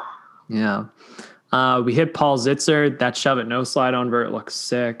 Yeah. We hit Paul Zitzer. That shove it, no slide on vert looks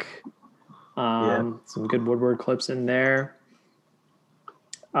sick. Some good Woodward clips in there.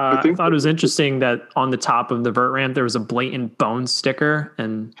 I thought it was interesting that on the top of the vert ramp, there was a blatant bone sticker.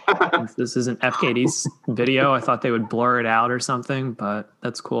 And since this isn't FKD's video, I thought they would blur it out or something. But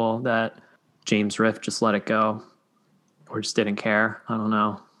that's cool that James Riff just let it go or just didn't care. I don't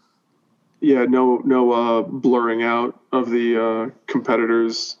know. Yeah, no blurring out of the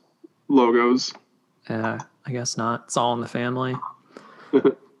competitors' logos. I guess not. It's all in the family.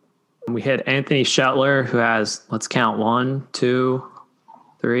 We hit Anthony Shetler, who has, let's count, 1, 2,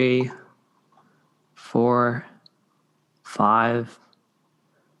 3, 4, 5.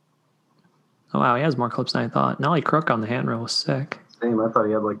 Oh, wow, he has more clips than I thought. Nelly Crook on the handrail was sick. Same, I thought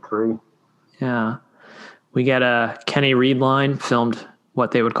he had like 3. Yeah. We get a Kenny Reed line filmed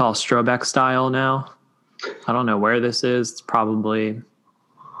what they would call Strobeck style now. I don't know where this is. It's probably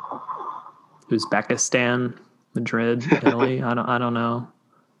Uzbekistan, Madrid, Italy. I don't know.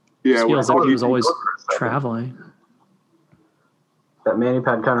 Yeah, it feels like he was always traveling. That mani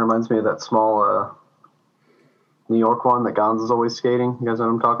pad kind of reminds me of that small New York one that Gonz is always skating. You guys know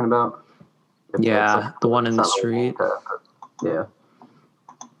what I'm talking about? It's the one in the street. Yeah.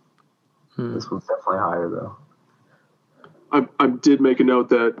 This one's definitely higher, though. I did make a note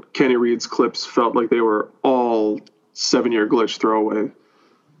that Kenny Reed's clips felt like they were all 7-year glitch throwaway.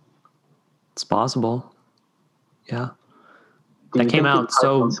 It's possible. Yeah. That came out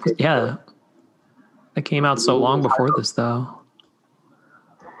so long before this, though.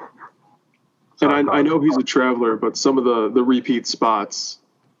 And I know he's a traveler, but some of the repeat spots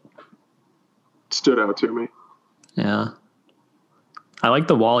stood out to me. Yeah. I like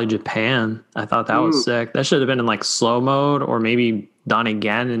the Wally Japan. I thought that was sick. That should have been in like slow mode or maybe done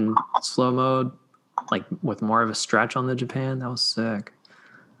again in slow mode, like with more of a stretch on the Japan. That was sick.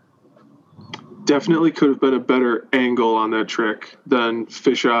 Definitely could have been a better angle on that trick than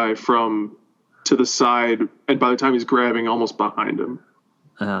fisheye from to the side, and by the time he's grabbing, almost behind him.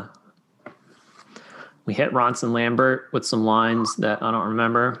 We hit Ronson Lambert with some lines that I don't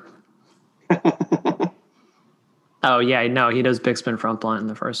remember. Oh, yeah, no, he does big spin front blunt in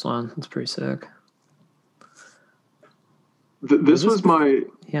the first one. It's pretty sick. This was my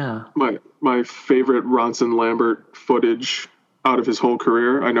favorite Ronson Lambert footage out of his whole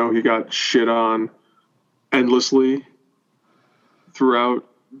career. I know he got shit on endlessly throughout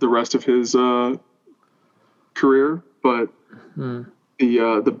the rest of his career, but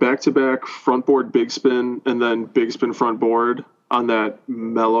the back-to-back front board big spin and then big spin front board on that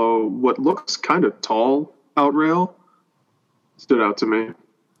mellow, what looks kind of tall out rail stood out to me.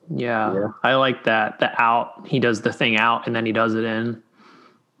 Yeah. I like that. The out, he does the thing out and then he does it in.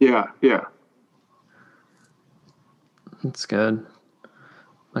 Yeah. That's good.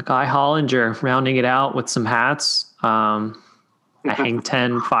 Mackay Hollinger rounding it out with some hats. A hang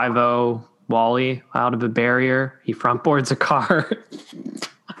 10 5-0 Wally out of a barrier. He front boards a car.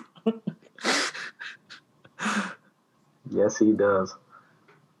 Yes, he does.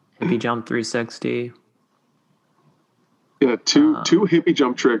 Hippie jump 360. Yeah, two hippie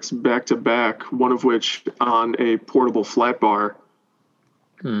jump tricks back to back, one of which on a portable flat bar.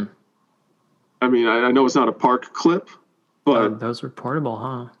 I mean, I know it's not a park clip, but those were portable,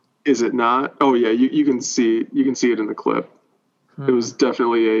 huh? Is it not? Oh yeah, you can see it in the clip. It was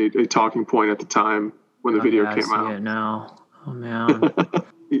definitely a talking point at the time when the video came out. I see it now. Oh man.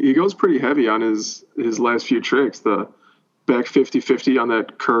 He goes pretty heavy on his last few tricks. The back 50-50 on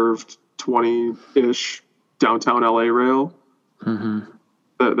that curved 20-ish downtown LA rail.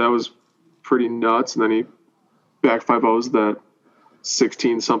 That was pretty nuts. And then he back 5-0's that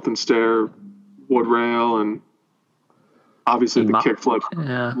 16 something stair wood rail, and obviously the kickflip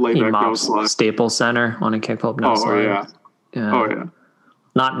layback no slide. Staples Center on a kickflip no slide. Oh yeah.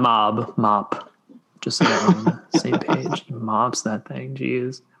 Not mop. Just so that we're on the same page. He mops that thing.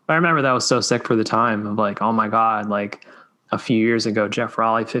 Jeez. But I remember that was so sick for the time of like, oh my God, like a few years ago, Jeff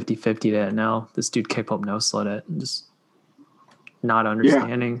Raleigh 50-50'd it. Now this dude kickflip no slid it, and just not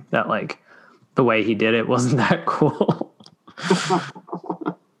understanding that like the way he did it wasn't that cool.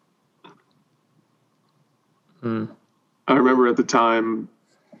 I remember at the time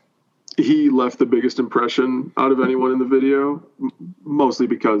he left the biggest impression out of anyone in the video, mostly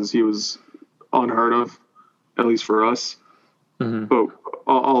because he was unheard of, at least for us. But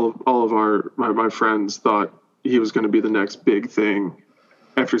all of my friends thought he was going to be the next big thing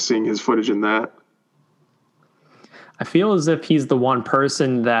after seeing his footage in that. I feel as if he's the one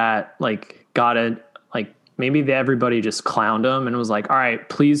person that like got it, like maybe everybody just clowned him and was like, all right,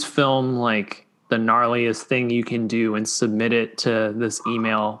 please film like the gnarliest thing you can do and submit it to this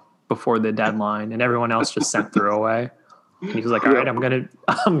email before the deadline. And everyone else just sent through away. And he was like, all right, I'm going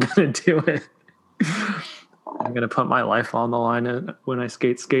to do it. I'm going to put my life on the line when I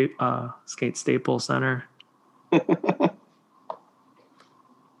skate Staples Center. I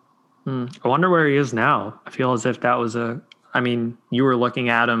wonder where he is now. I feel as if that was you were looking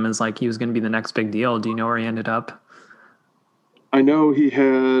at him as like he was going to be the next big deal. Do you know where he ended up? I know he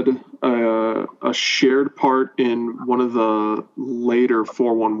had a shared part in one of the later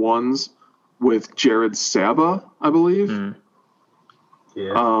 411s with Jared Saba, I believe.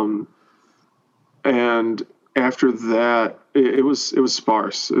 Yeah. And after that, it was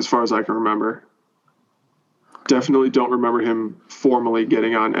sparse as far as I can remember. Definitely don't remember him formally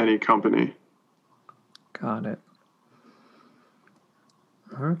getting on any company. Got it.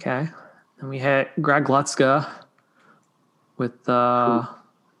 Okay. And we had Greg Lutzka with the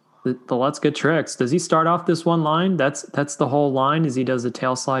Lutzka tricks. Does he start off this one line? That's the whole line, is he does a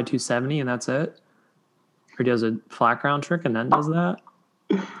tail slide 270 and that's it? Or he does a flat ground trick and then does that?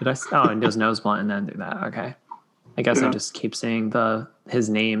 And does nose blunt and then do that. Okay. I guess I just keep saying his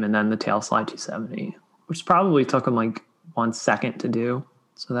name and then the tail slide 270, which probably took him like 1 second to do.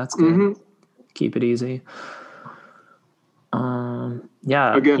 So that's good. Keep it easy.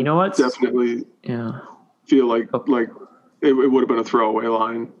 Yeah. Again, you know what? Definitely. Yeah. Feel like it would have been a throwaway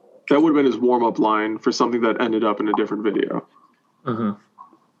line. That would have been his warm up line for something that ended up in a different video.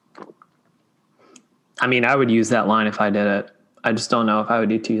 I mean, I would use that line if I did it. I just don't know if I would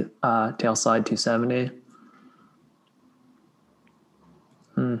do tail slide 270.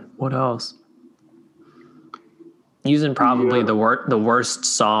 What else? Using probably the worst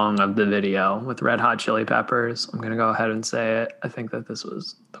song of the video with Red Hot Chili Peppers. I'm going to go ahead and say it. I think that this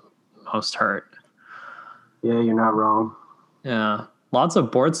was the most hurt. Yeah, you're not wrong. Yeah. Lots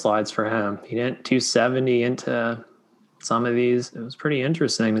of board slides for him. He didn't 270 into some of these. It was pretty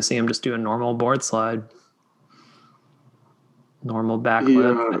interesting to see him just do a normal board slide. Normal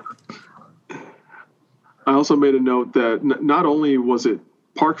backflip. I also made a note that not only was it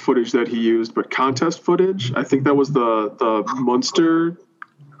park footage that he used, but contest footage. I think that was the Munster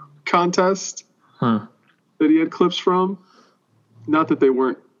contest that he had clips from. Not that they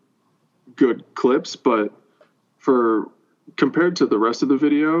weren't good clips, but compared to the rest of the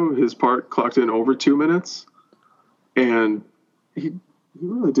video, his part clocked in over 2 minutes, and he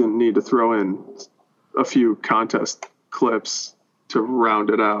really didn't need to throw in a few contest clips to round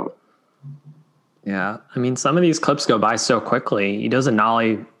it out. Yeah. I mean, some of these clips go by so quickly. He does a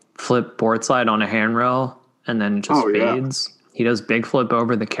nollie flip board slide on a handrail and then it just fades. Yeah. He does big flip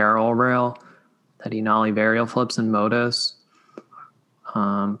over the Carroll rail that he nollie varial flips in Modus.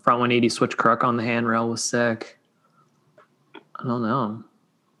 Front 180 switch crook on the handrail was sick. I don't know.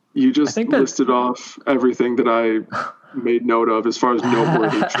 You just listed off everything that I made note of as far as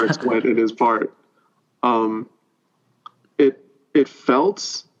noteworthy tricks went in his part. It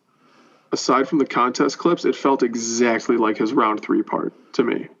felt, aside from the contest clips, it felt exactly like his round 3 part to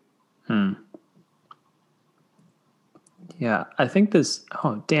me. Yeah, I think this.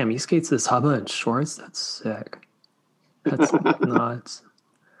 Oh, damn! He skates this hubba in shorts. That's sick. That's nuts.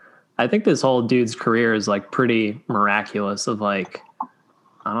 I think this whole dude's career is like pretty miraculous. Of like,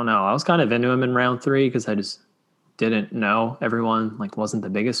 I don't know. I was kind of into him in round 3 because I just didn't know. Everyone like wasn't the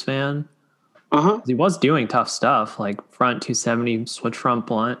biggest fan. He was doing tough stuff like front 270 switch front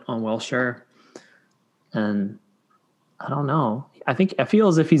blunt on Wilshire, and I don't know. I feel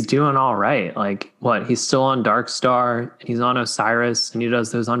as if he's doing all right. Like what? He's still on Dark Star. He's on Osiris, and he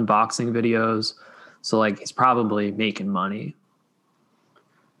does those unboxing videos. So like he's probably making money.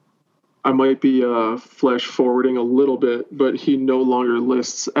 I might be flash forwarding a little bit, but he no longer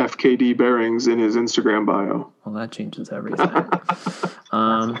lists FKD bearings in his Instagram bio. Well, that changes everything.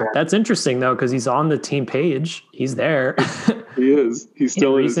 That's interesting though, because he's on the team page. He's there. He is. He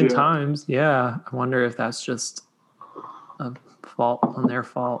still in is. Recent times, yeah. I wonder if that's just a fault on their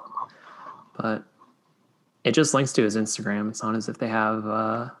fault, but it just links to his Instagram. It's not as if they have,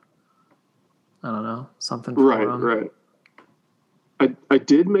 I don't know, something for him. Right. I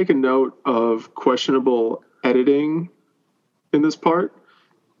did make a note of questionable editing in this part.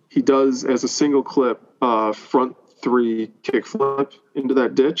 He does, as a single clip, front 3 kickflip into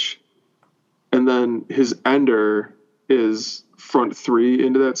that ditch, and then his ender is front 3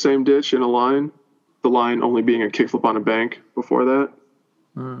 into that same ditch in a line, the line only being a kickflip on a bank before that.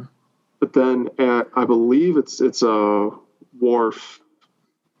 But then at, I believe it's a wharf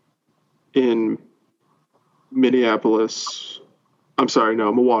in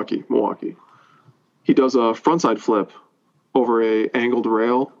Milwaukee. He does a frontside flip over a angled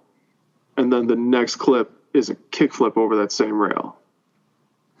rail, and then the next clip is a kickflip over that same rail.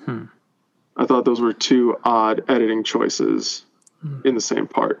 I thought those were 2 odd editing choices in the same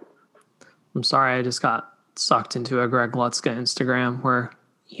part. I'm sorry, I just got sucked into a Greg Lutzka Instagram where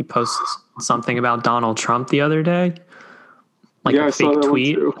he posts something about Donald Trump the other day. Like a fake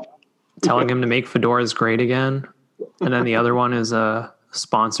tweet telling him to make fedoras great again. And then the other one is a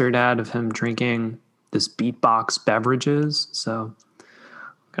sponsored ad of him drinking this beatbox beverages. So I'm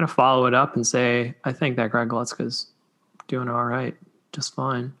going to follow it up and say, I think that Greg Lutzka's doing all right. Just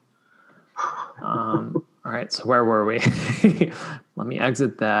fine. All right. So where were we? Let me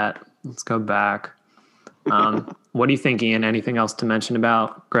exit that. Let's go back. What do you think, Ian? Anything else to mention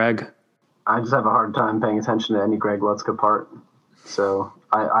about Greg? I just have a hard time paying attention to any Greg Lutzka part. So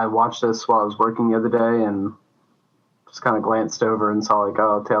I watched this while I was working the other day and just kind of glanced over and saw like,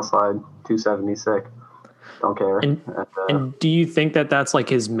 oh, tail slide 270 sick. Don't care. And do you think that that's like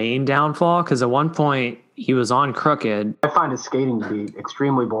his main downfall? Because at one point he was on Crooked. I find his skating to be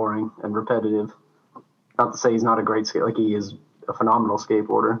extremely boring and repetitive. Not to say he's not a great skate, like he is a phenomenal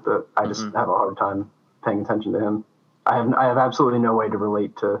skateboarder, but I just have a hard time paying attention to him. I have absolutely no way to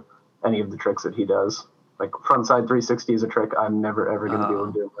relate to any of the tricks that he does. Like frontside 360 is a trick I'm never ever going to be able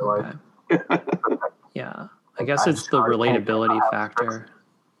to do in my life. Yeah, I guess it's the relatability factor.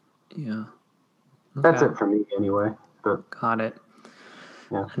 Yeah, okay. That's it for me anyway. But got it.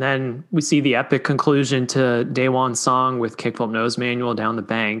 Yeah. And then we see the epic conclusion to Daewon's song with kickflip nose manual down the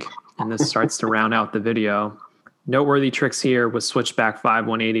bank, and this starts to round out the video. Noteworthy tricks here was switchback 5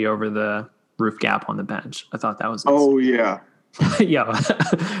 180 over the roof gap on the bench. I thought that was insane. Oh yeah. Yeah,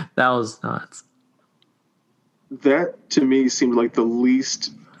 that was nuts. That to me seemed like the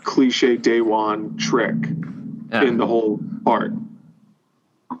least cliche Daewon trick in the whole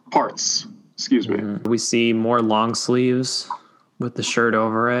parts. Excuse me. We see more long sleeves with the shirt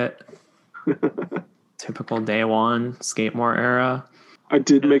over it. Typical Daewon Skate-More era. I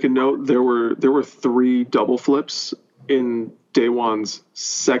did make a note. There were 3 double flips in Daewon's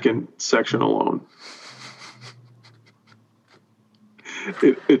second section alone.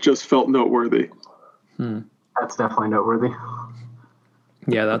 It just felt noteworthy. That's definitely noteworthy.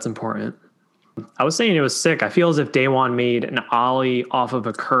 Yeah, that's important. I was saying it was sick. I feel as if Daewon made an ollie off of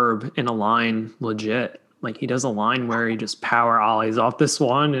a curb in a line legit. Like he does a line where he just power ollies off this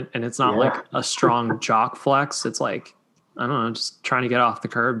one, and it's not like a strong jock flex. It's like, I don't know, just trying to get off the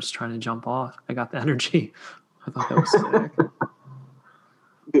curb, just trying to jump off. I got the energy. I thought that was sick.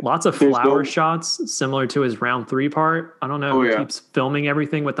 Lots of flower shots similar to his round 3 part. I don't know who keeps filming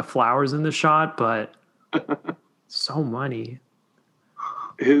everything with the flowers in the shot, but so many.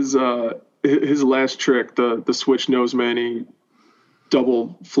 His last trick, the switch nose mani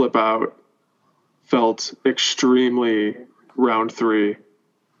double flip out, felt extremely round 3.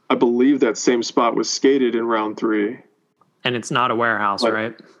 I believe that same spot was skated in round 3, And it's not a warehouse,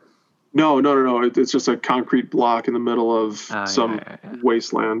 right? No. It's just a concrete block in the middle of some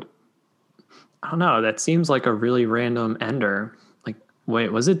wasteland. I don't know. That seems like a really random ender. Like,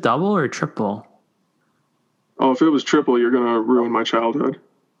 wait, was it double or triple? Oh, if it was triple, you're going to ruin my childhood.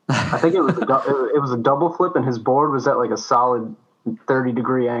 I think it was a double flip, and his board was at like a solid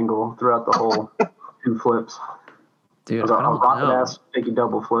 30-degree angle throughout the whole 2 flips. Dude, it was a rocket-ass fakey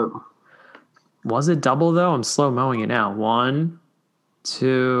double flip. Was it double, though? I'm slow mowing it now. 1,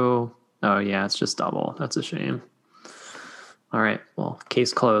 2... Oh, yeah, it's just double. That's a shame. All right, well,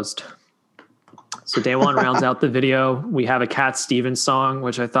 case closed. So day 1 rounds out the video. We have a Cat Stevens song,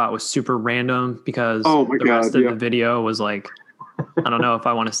 which I thought was super random because rest of the video was like, I don't know if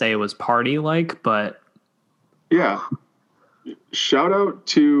I want to say it was party-like, but... Yeah. Shout out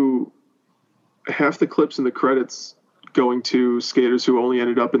to half the clips in the credits going to skaters who only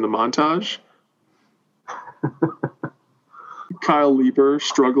ended up in the montage. Kyle Lieber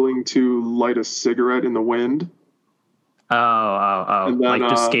struggling to light a cigarette in the wind. Oh. And then, like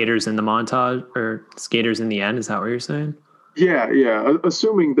just skaters in the montage or skaters in the end. Is that what you're saying? Yeah.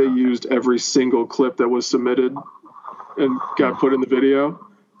 Assuming they used every single clip that was submitted and got put in the video.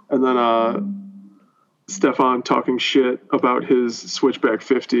 And then Stefan talking shit about his Switchback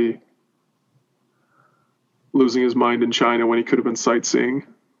 50 losing his mind in China when he could have been sightseeing.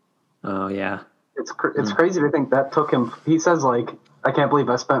 Oh, yeah. It's crazy to think that took him. He says, like, I can't believe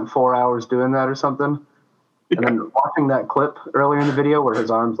I spent 4 hours doing that or something. Yeah. And then watching that clip earlier in the video where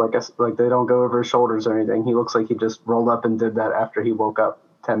his arms, like they don't go over his shoulders or anything, he looks like he just rolled up and did that after he woke up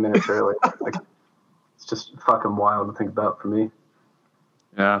 10 minutes early. Like, it's just fucking wild to think about for me.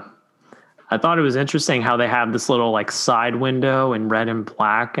 Yeah. I thought it was interesting how they have this little, like, side window in red and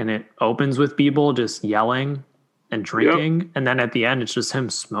black, and it opens with people just yelling and drinking. Yep. And then at the end, it's just him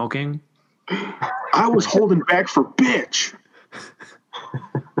smoking. I was holding back for bitch.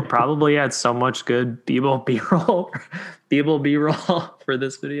 Probably had so much good B-roll for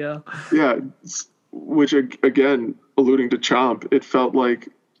this video. Yeah, which again, alluding to Chomp, it felt like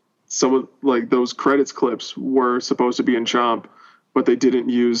some of like those credits clips were supposed to be in Chomp, but they didn't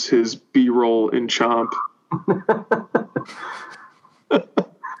use his B-roll in Chomp.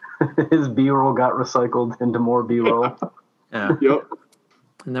 His B-roll got recycled into more B-roll. Yeah. Yep.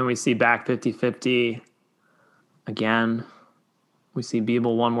 And then we see back 50-50 again. We see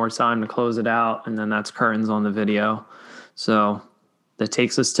Beeble one more time to close it out, and then that's curtains on the video. So that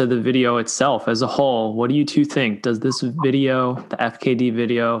takes us to the video itself as a whole. What do you two think? Does this video, the FKD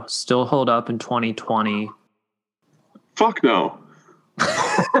video, still hold up in 2020? Fuck no.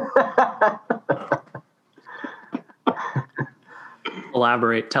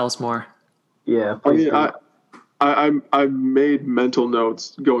 Elaborate. Tell us more. Yeah. I made mental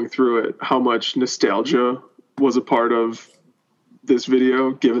notes going through it, how much nostalgia was a part of this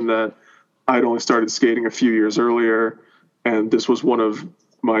video, given that I'd only started skating a few years earlier, and this was one of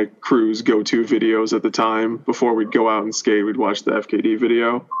my crew's go-to videos at the time. Before we'd go out and skate, we'd watch the FKD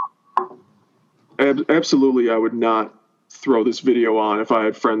video. Absolutely, I would not throw this video on if I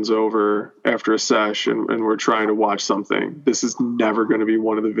had friends over after a sesh and we're trying to watch something. This is never going to be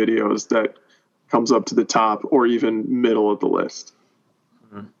one of the videos that comes up to the top or even middle of the list.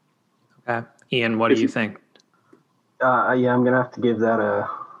 Okay. Ian, what do you think? Yeah, I'm going to have to give that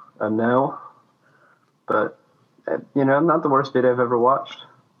a no. But, not the worst video I've ever watched.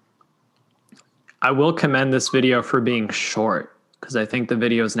 I will commend this video for being short, because I think the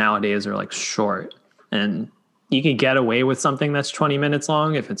videos nowadays are like short. And you can get away with something that's 20 minutes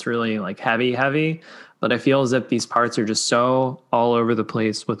long if it's really like heavy. But I feel as if these parts are just so all over the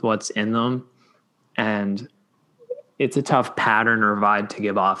place with what's in them. And it's a tough pattern or vibe to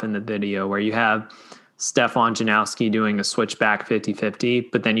give off in the video where you have Stefan Janowski doing a switchback 50-50,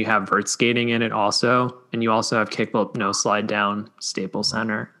 but then you have vert skating in it also. And you also have kickflip no slide down Staples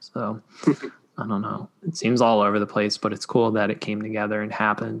Center. So I don't know. It seems all over the place, but it's cool that it came together and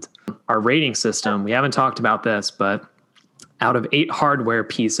happened. Our rating system, we haven't talked about this, but out of 8 hardware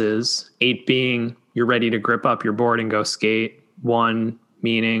pieces, 8 being you're ready to grip up your board and go skate, 1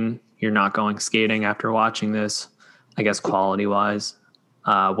 meaning you're not going skating after watching this, I guess quality-wise.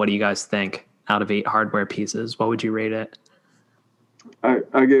 What do you guys think? Out of 8 hardware pieces, what would you rate it?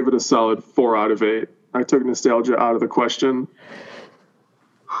 I gave it a solid 4 out of 8. I took nostalgia out of the question.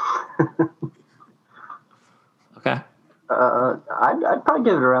 Okay. I'd probably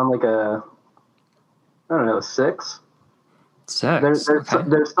give it around like a 6. 6.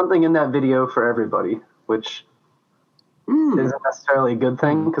 There's something in that video for everybody, which isn't necessarily a good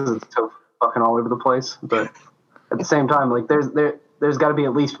thing because it's so fucking all over the place. But at the same time, like there's got to be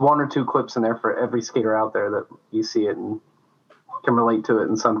at least 1 or 2 clips in there for every skater out there that you see it and can relate to it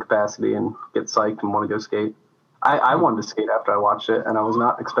in some capacity and get psyched and want to go skate. I wanted to skate after I watched it, and I was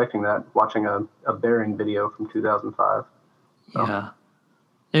not expecting that, watching a bearing video from 2005. So. Yeah.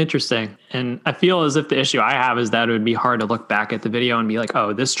 Interesting. And I feel as if the issue I have is that it would be hard to look back at the video and be like,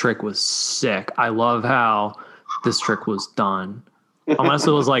 oh, this trick was sick. I love how this trick was done. Unless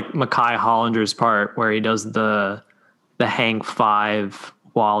it was like Makai Hollinger's part where he does the hang 5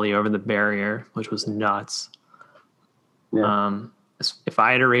 Wally over the barrier, which was nuts. Yeah. If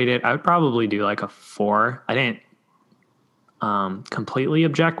I had to rate it, I would probably do like a 4. I didn't completely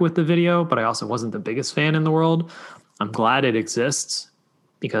object with the video, but I also wasn't the biggest fan in the world. I'm glad it exists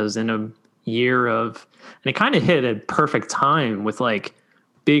because in a year of, and it kind of hit a perfect time with like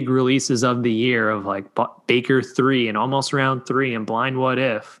big releases of the year of like Baker 3 and Almost Round 3 and Blind What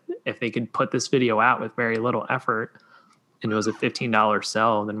If they could put this video out with very little effort and it was a $15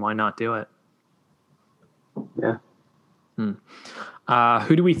 sell, then why not do it? Yeah.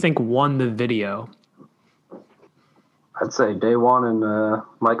 Who do we think won the video? I'd say Day One and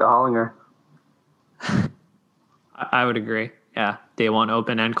Micah Hollinger. I would agree. Yeah. Day One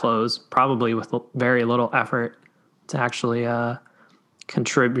open and close, probably with very little effort to actually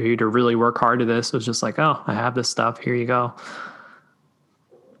contribute or really work hard to this. It was just like, oh, I have this stuff. Here you go.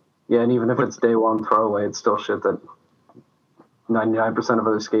 Yeah, and even if it's Day One throwaway, it's still shit that 99% of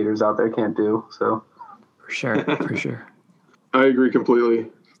other skaters out there can't do. So For sure. I agree completely.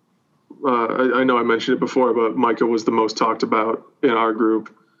 I know I mentioned it before, but Micah was the most talked about in our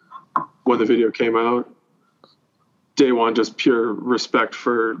group when the video came out. Day One, just pure respect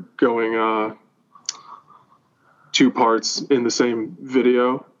for going 2 parts in the same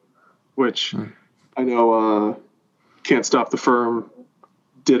video, which I know Can't Stop the Firm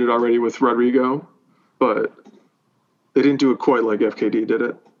did it already with Rodrigo, but they didn't do it quite like FKD did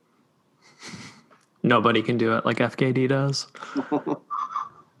it. Nobody can do it like FKD does.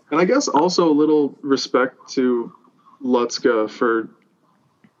 And I guess also a little respect to Lutzka for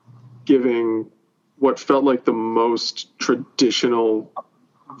giving what felt like the most traditional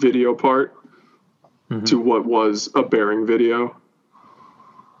video part to what was a bearing video.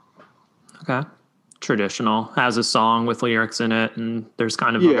 Okay. Traditional. Has a song with lyrics in it, and there's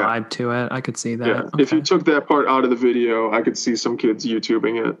kind of a vibe to it. I could see that. Yeah. Okay. If you took that part out of the video, I could see some kids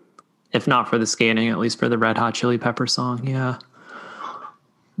YouTubing it. If not for the skating, at least for the Red Hot Chili Pepper song. Yeah.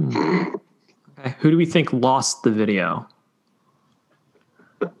 Okay. Who do we think lost the video?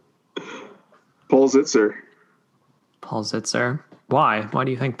 Paul Zitzer. Paul Zitzer. Why? Why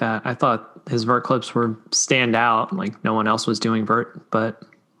do you think that? I thought his vert clips were stand out. Like no one else was doing vert, but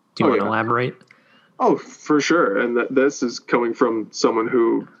do you want to elaborate? Oh, for sure. And this is coming from someone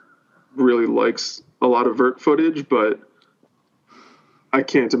who really likes a lot of vert footage, but I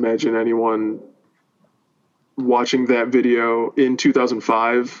can't imagine anyone watching that video in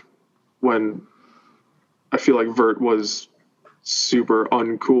 2005 when I feel like vert was super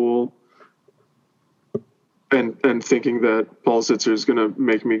uncool and thinking that Paul Zitzer is going to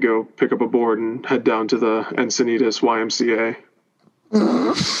make me go pick up a board and head down to the Encinitas YMCA.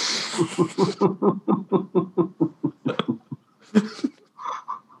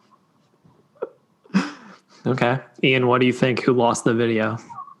 Okay. Ian, what do you think? Who lost the video?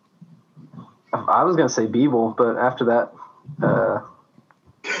 I was going to say Beeble, but after that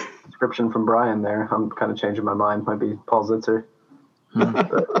description from Brian there, I'm kind of changing my mind. Might be Paul Zitzer. But,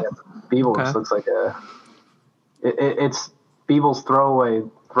 yeah, Beeble just looks like it's Beeble's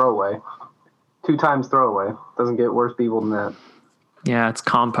throwaway. 2 times throwaway. Doesn't get worse Beeble than that. Yeah, it's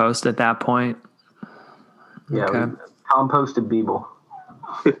compost at that point. Yeah, okay. Composted Beeble.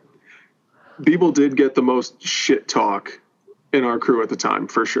 Beeble did get the most shit talk in our crew at the time,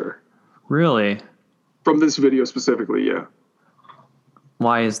 for sure. Really? From this video specifically, yeah.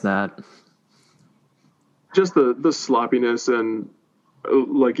 Why is that? Just the sloppiness and,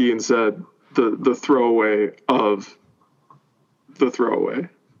 like Ian said, the throwaway of the throwaway.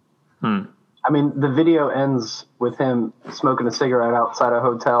 I mean, the video ends with him smoking a cigarette outside a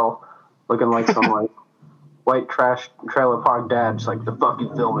hotel, looking like some like white trash trailer park dad. Just like, the fuck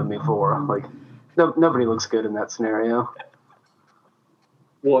you filming me for? Like, nobody looks good in that scenario.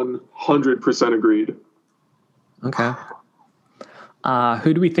 100% agreed. Okay.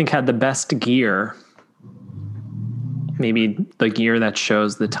 Who do we think had the best gear? Maybe the gear that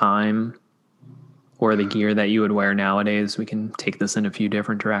shows the time, or the gear that you would wear nowadays. We can take this in a few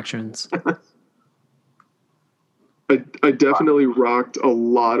different directions. I definitely rocked a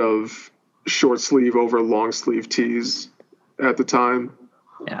lot of short sleeve over long sleeve tees at the time.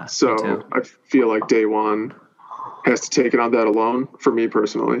 Yeah. So I feel like Day One has to take it on that alone for me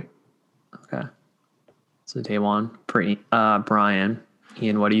personally. Okay. So day one for Brian.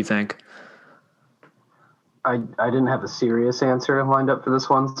 Ian, what do you think? I didn't have a serious answer lined up for this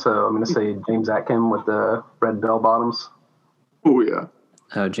one, so I'm going to say James Atkin with the red bell bottoms. Oh, yeah.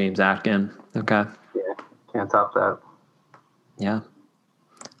 Oh, James Atkin. Okay. Yeah, can't top that. Yeah.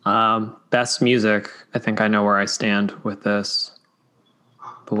 Best music. I think I know where I stand with this.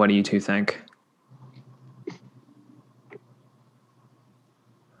 But what do you two think?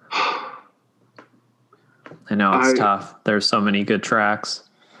 I know it's tough. There's so many good tracks.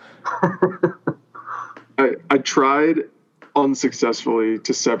 I tried unsuccessfully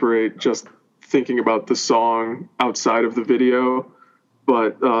to separate just thinking about the song outside of the video,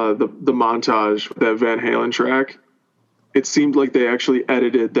 but the montage with that Van Halen track, it seemed like they actually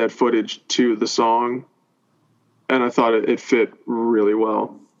edited that footage to the song, and I thought it fit really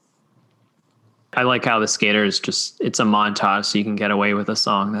well. I like how the skaters it's a montage, so you can get away with a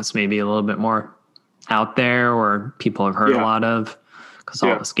song that's maybe a little bit more out there or people have heard a lot of, because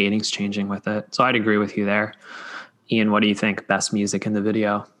all the skating's changing with it. So I'd agree with you there. Ian, what do you think? Best music in the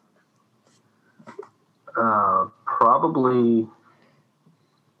video? Probably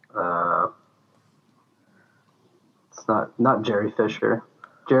it's not Jerry Fisher.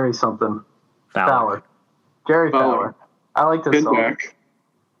 Jerry something. Fowler. Jerry Fowler. I like this song. Back.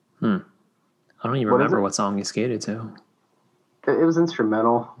 I don't even remember what song he skated to. It was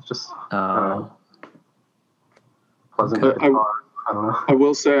instrumental. It's just pleasant. Okay. I don't know. I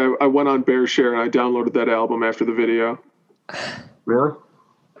will say I went on BearShare and I downloaded that album after the video. Really?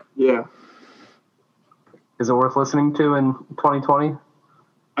 Yeah. Is it worth listening to in 2020?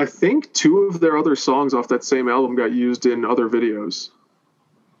 I think 2 of their other songs off that same album got used in other videos.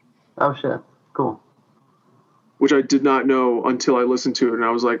 Oh, shit. Cool. Which I did not know until I listened to it, and I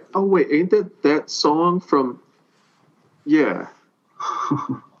was like, oh, wait, ain't that song from... Yeah.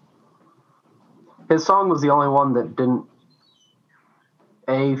 His song was the only one that didn't,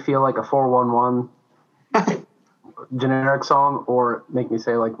 feel like a 411 generic song, or make me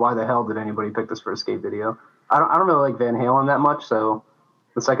say, like, why the hell did anybody pick this for a skate video? I don't really like Van Halen that much, so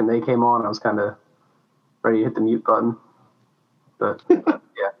the second they came on, I was kind of ready to hit the mute button. But, yeah.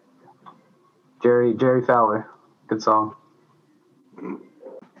 Jerry Fowler. Good song.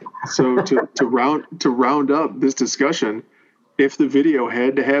 So to round up this discussion, if the video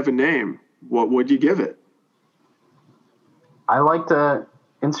had to have a name, what would you give it? I liked the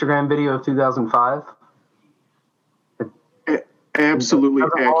Instagram video of 2005. Absolutely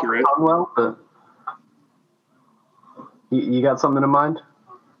accurate. Well, but you got something in mind?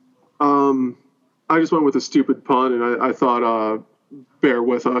 I just went with a stupid pun, and I thought, bear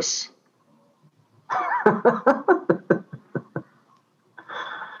with us.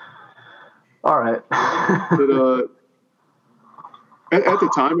 All right. But, at the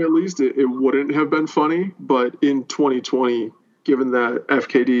time, at least, it wouldn't have been funny. But in 2020, given that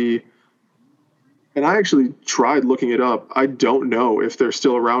FKD, and I actually tried looking it up, I don't know if they're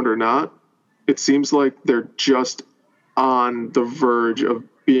still around or not. It seems like they're just on the verge of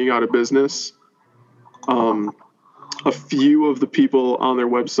being out of business. A few of the people on their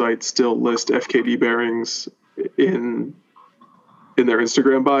website still list FKD bearings in their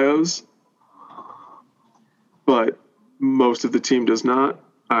Instagram bios, but most of the team does not.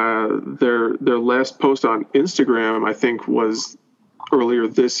 Their last post on Instagram, I think, was earlier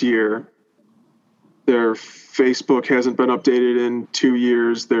this year. Their Facebook hasn't been updated in 2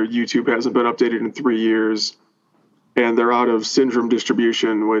 years. Their YouTube hasn't been updated in 3 years. And they're out of Syndrome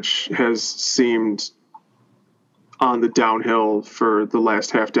distribution, which has seemed on the downhill for the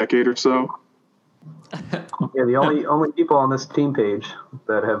last half decade or so. Yeah, the only people on this team page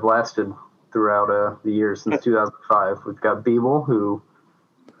that have lasted throughout the years since 2005, we've got Biebel, who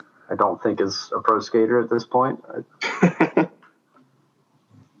I don't think is a pro skater at this point,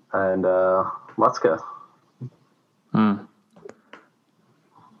 and Lutzka. Yeah,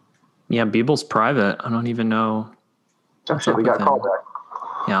 Biebel's private. I don't even know. Oh shit, we got a call back.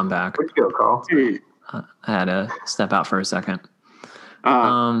 Yeah, I'm back. Where'd you go, Carl? I had to step out for a second.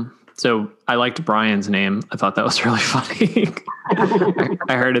 So I liked Brian's name. I thought that was really funny.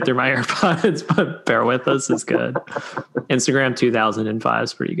 I heard it through my AirPods, but bear with us is good. Instagram 2005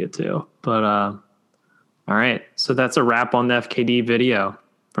 is pretty good too. But all right, so that's a wrap on the FKD video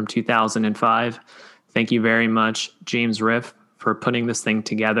from 2005. Thank you very much, James Riff, for putting this thing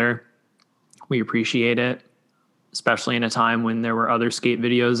together. We appreciate it, especially in a time when there were other skate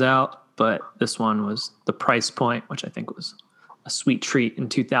videos out. But this one was the price point, which I think was a sweet treat in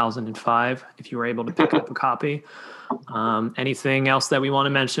 2005 if you were able to pick up a copy. Anything else that we want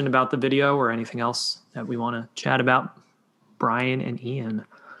to mention about the video or anything else that we want to chat about? Brian and Ian.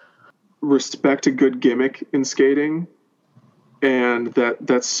 respect a good gimmick in skating, and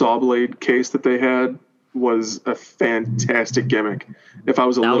that saw blade case that they had was a fantastic gimmick. If I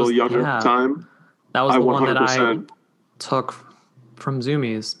was a little younger at the time, that was I the one that I 100%. took from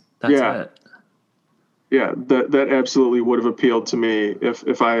Zoomies. That's it. Yeah, that absolutely would have appealed to me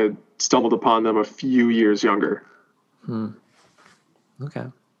if I had stumbled upon them a few years younger. Okay.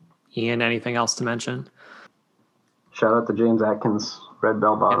 Ian, anything else to mention? Shout out to James Atkins, red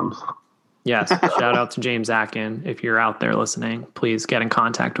bell bottoms. Yes. Shout out to James Atkin. If you're out there listening, please get in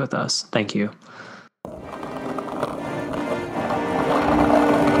contact with us. Thank you.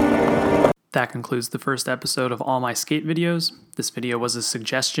 That concludes the first episode of All My Skate Videos. This video was a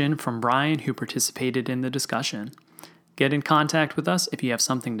suggestion from Brian, who participated in the discussion. Get in contact with us if you have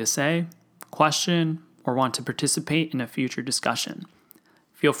something to say, question, or want to participate in a future discussion.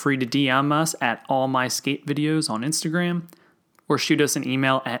 Feel free to DM us at All My Skate Videos on Instagram, or shoot us an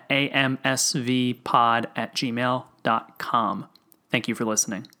email at amsvpod@gmail.com. Thank you for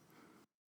listening.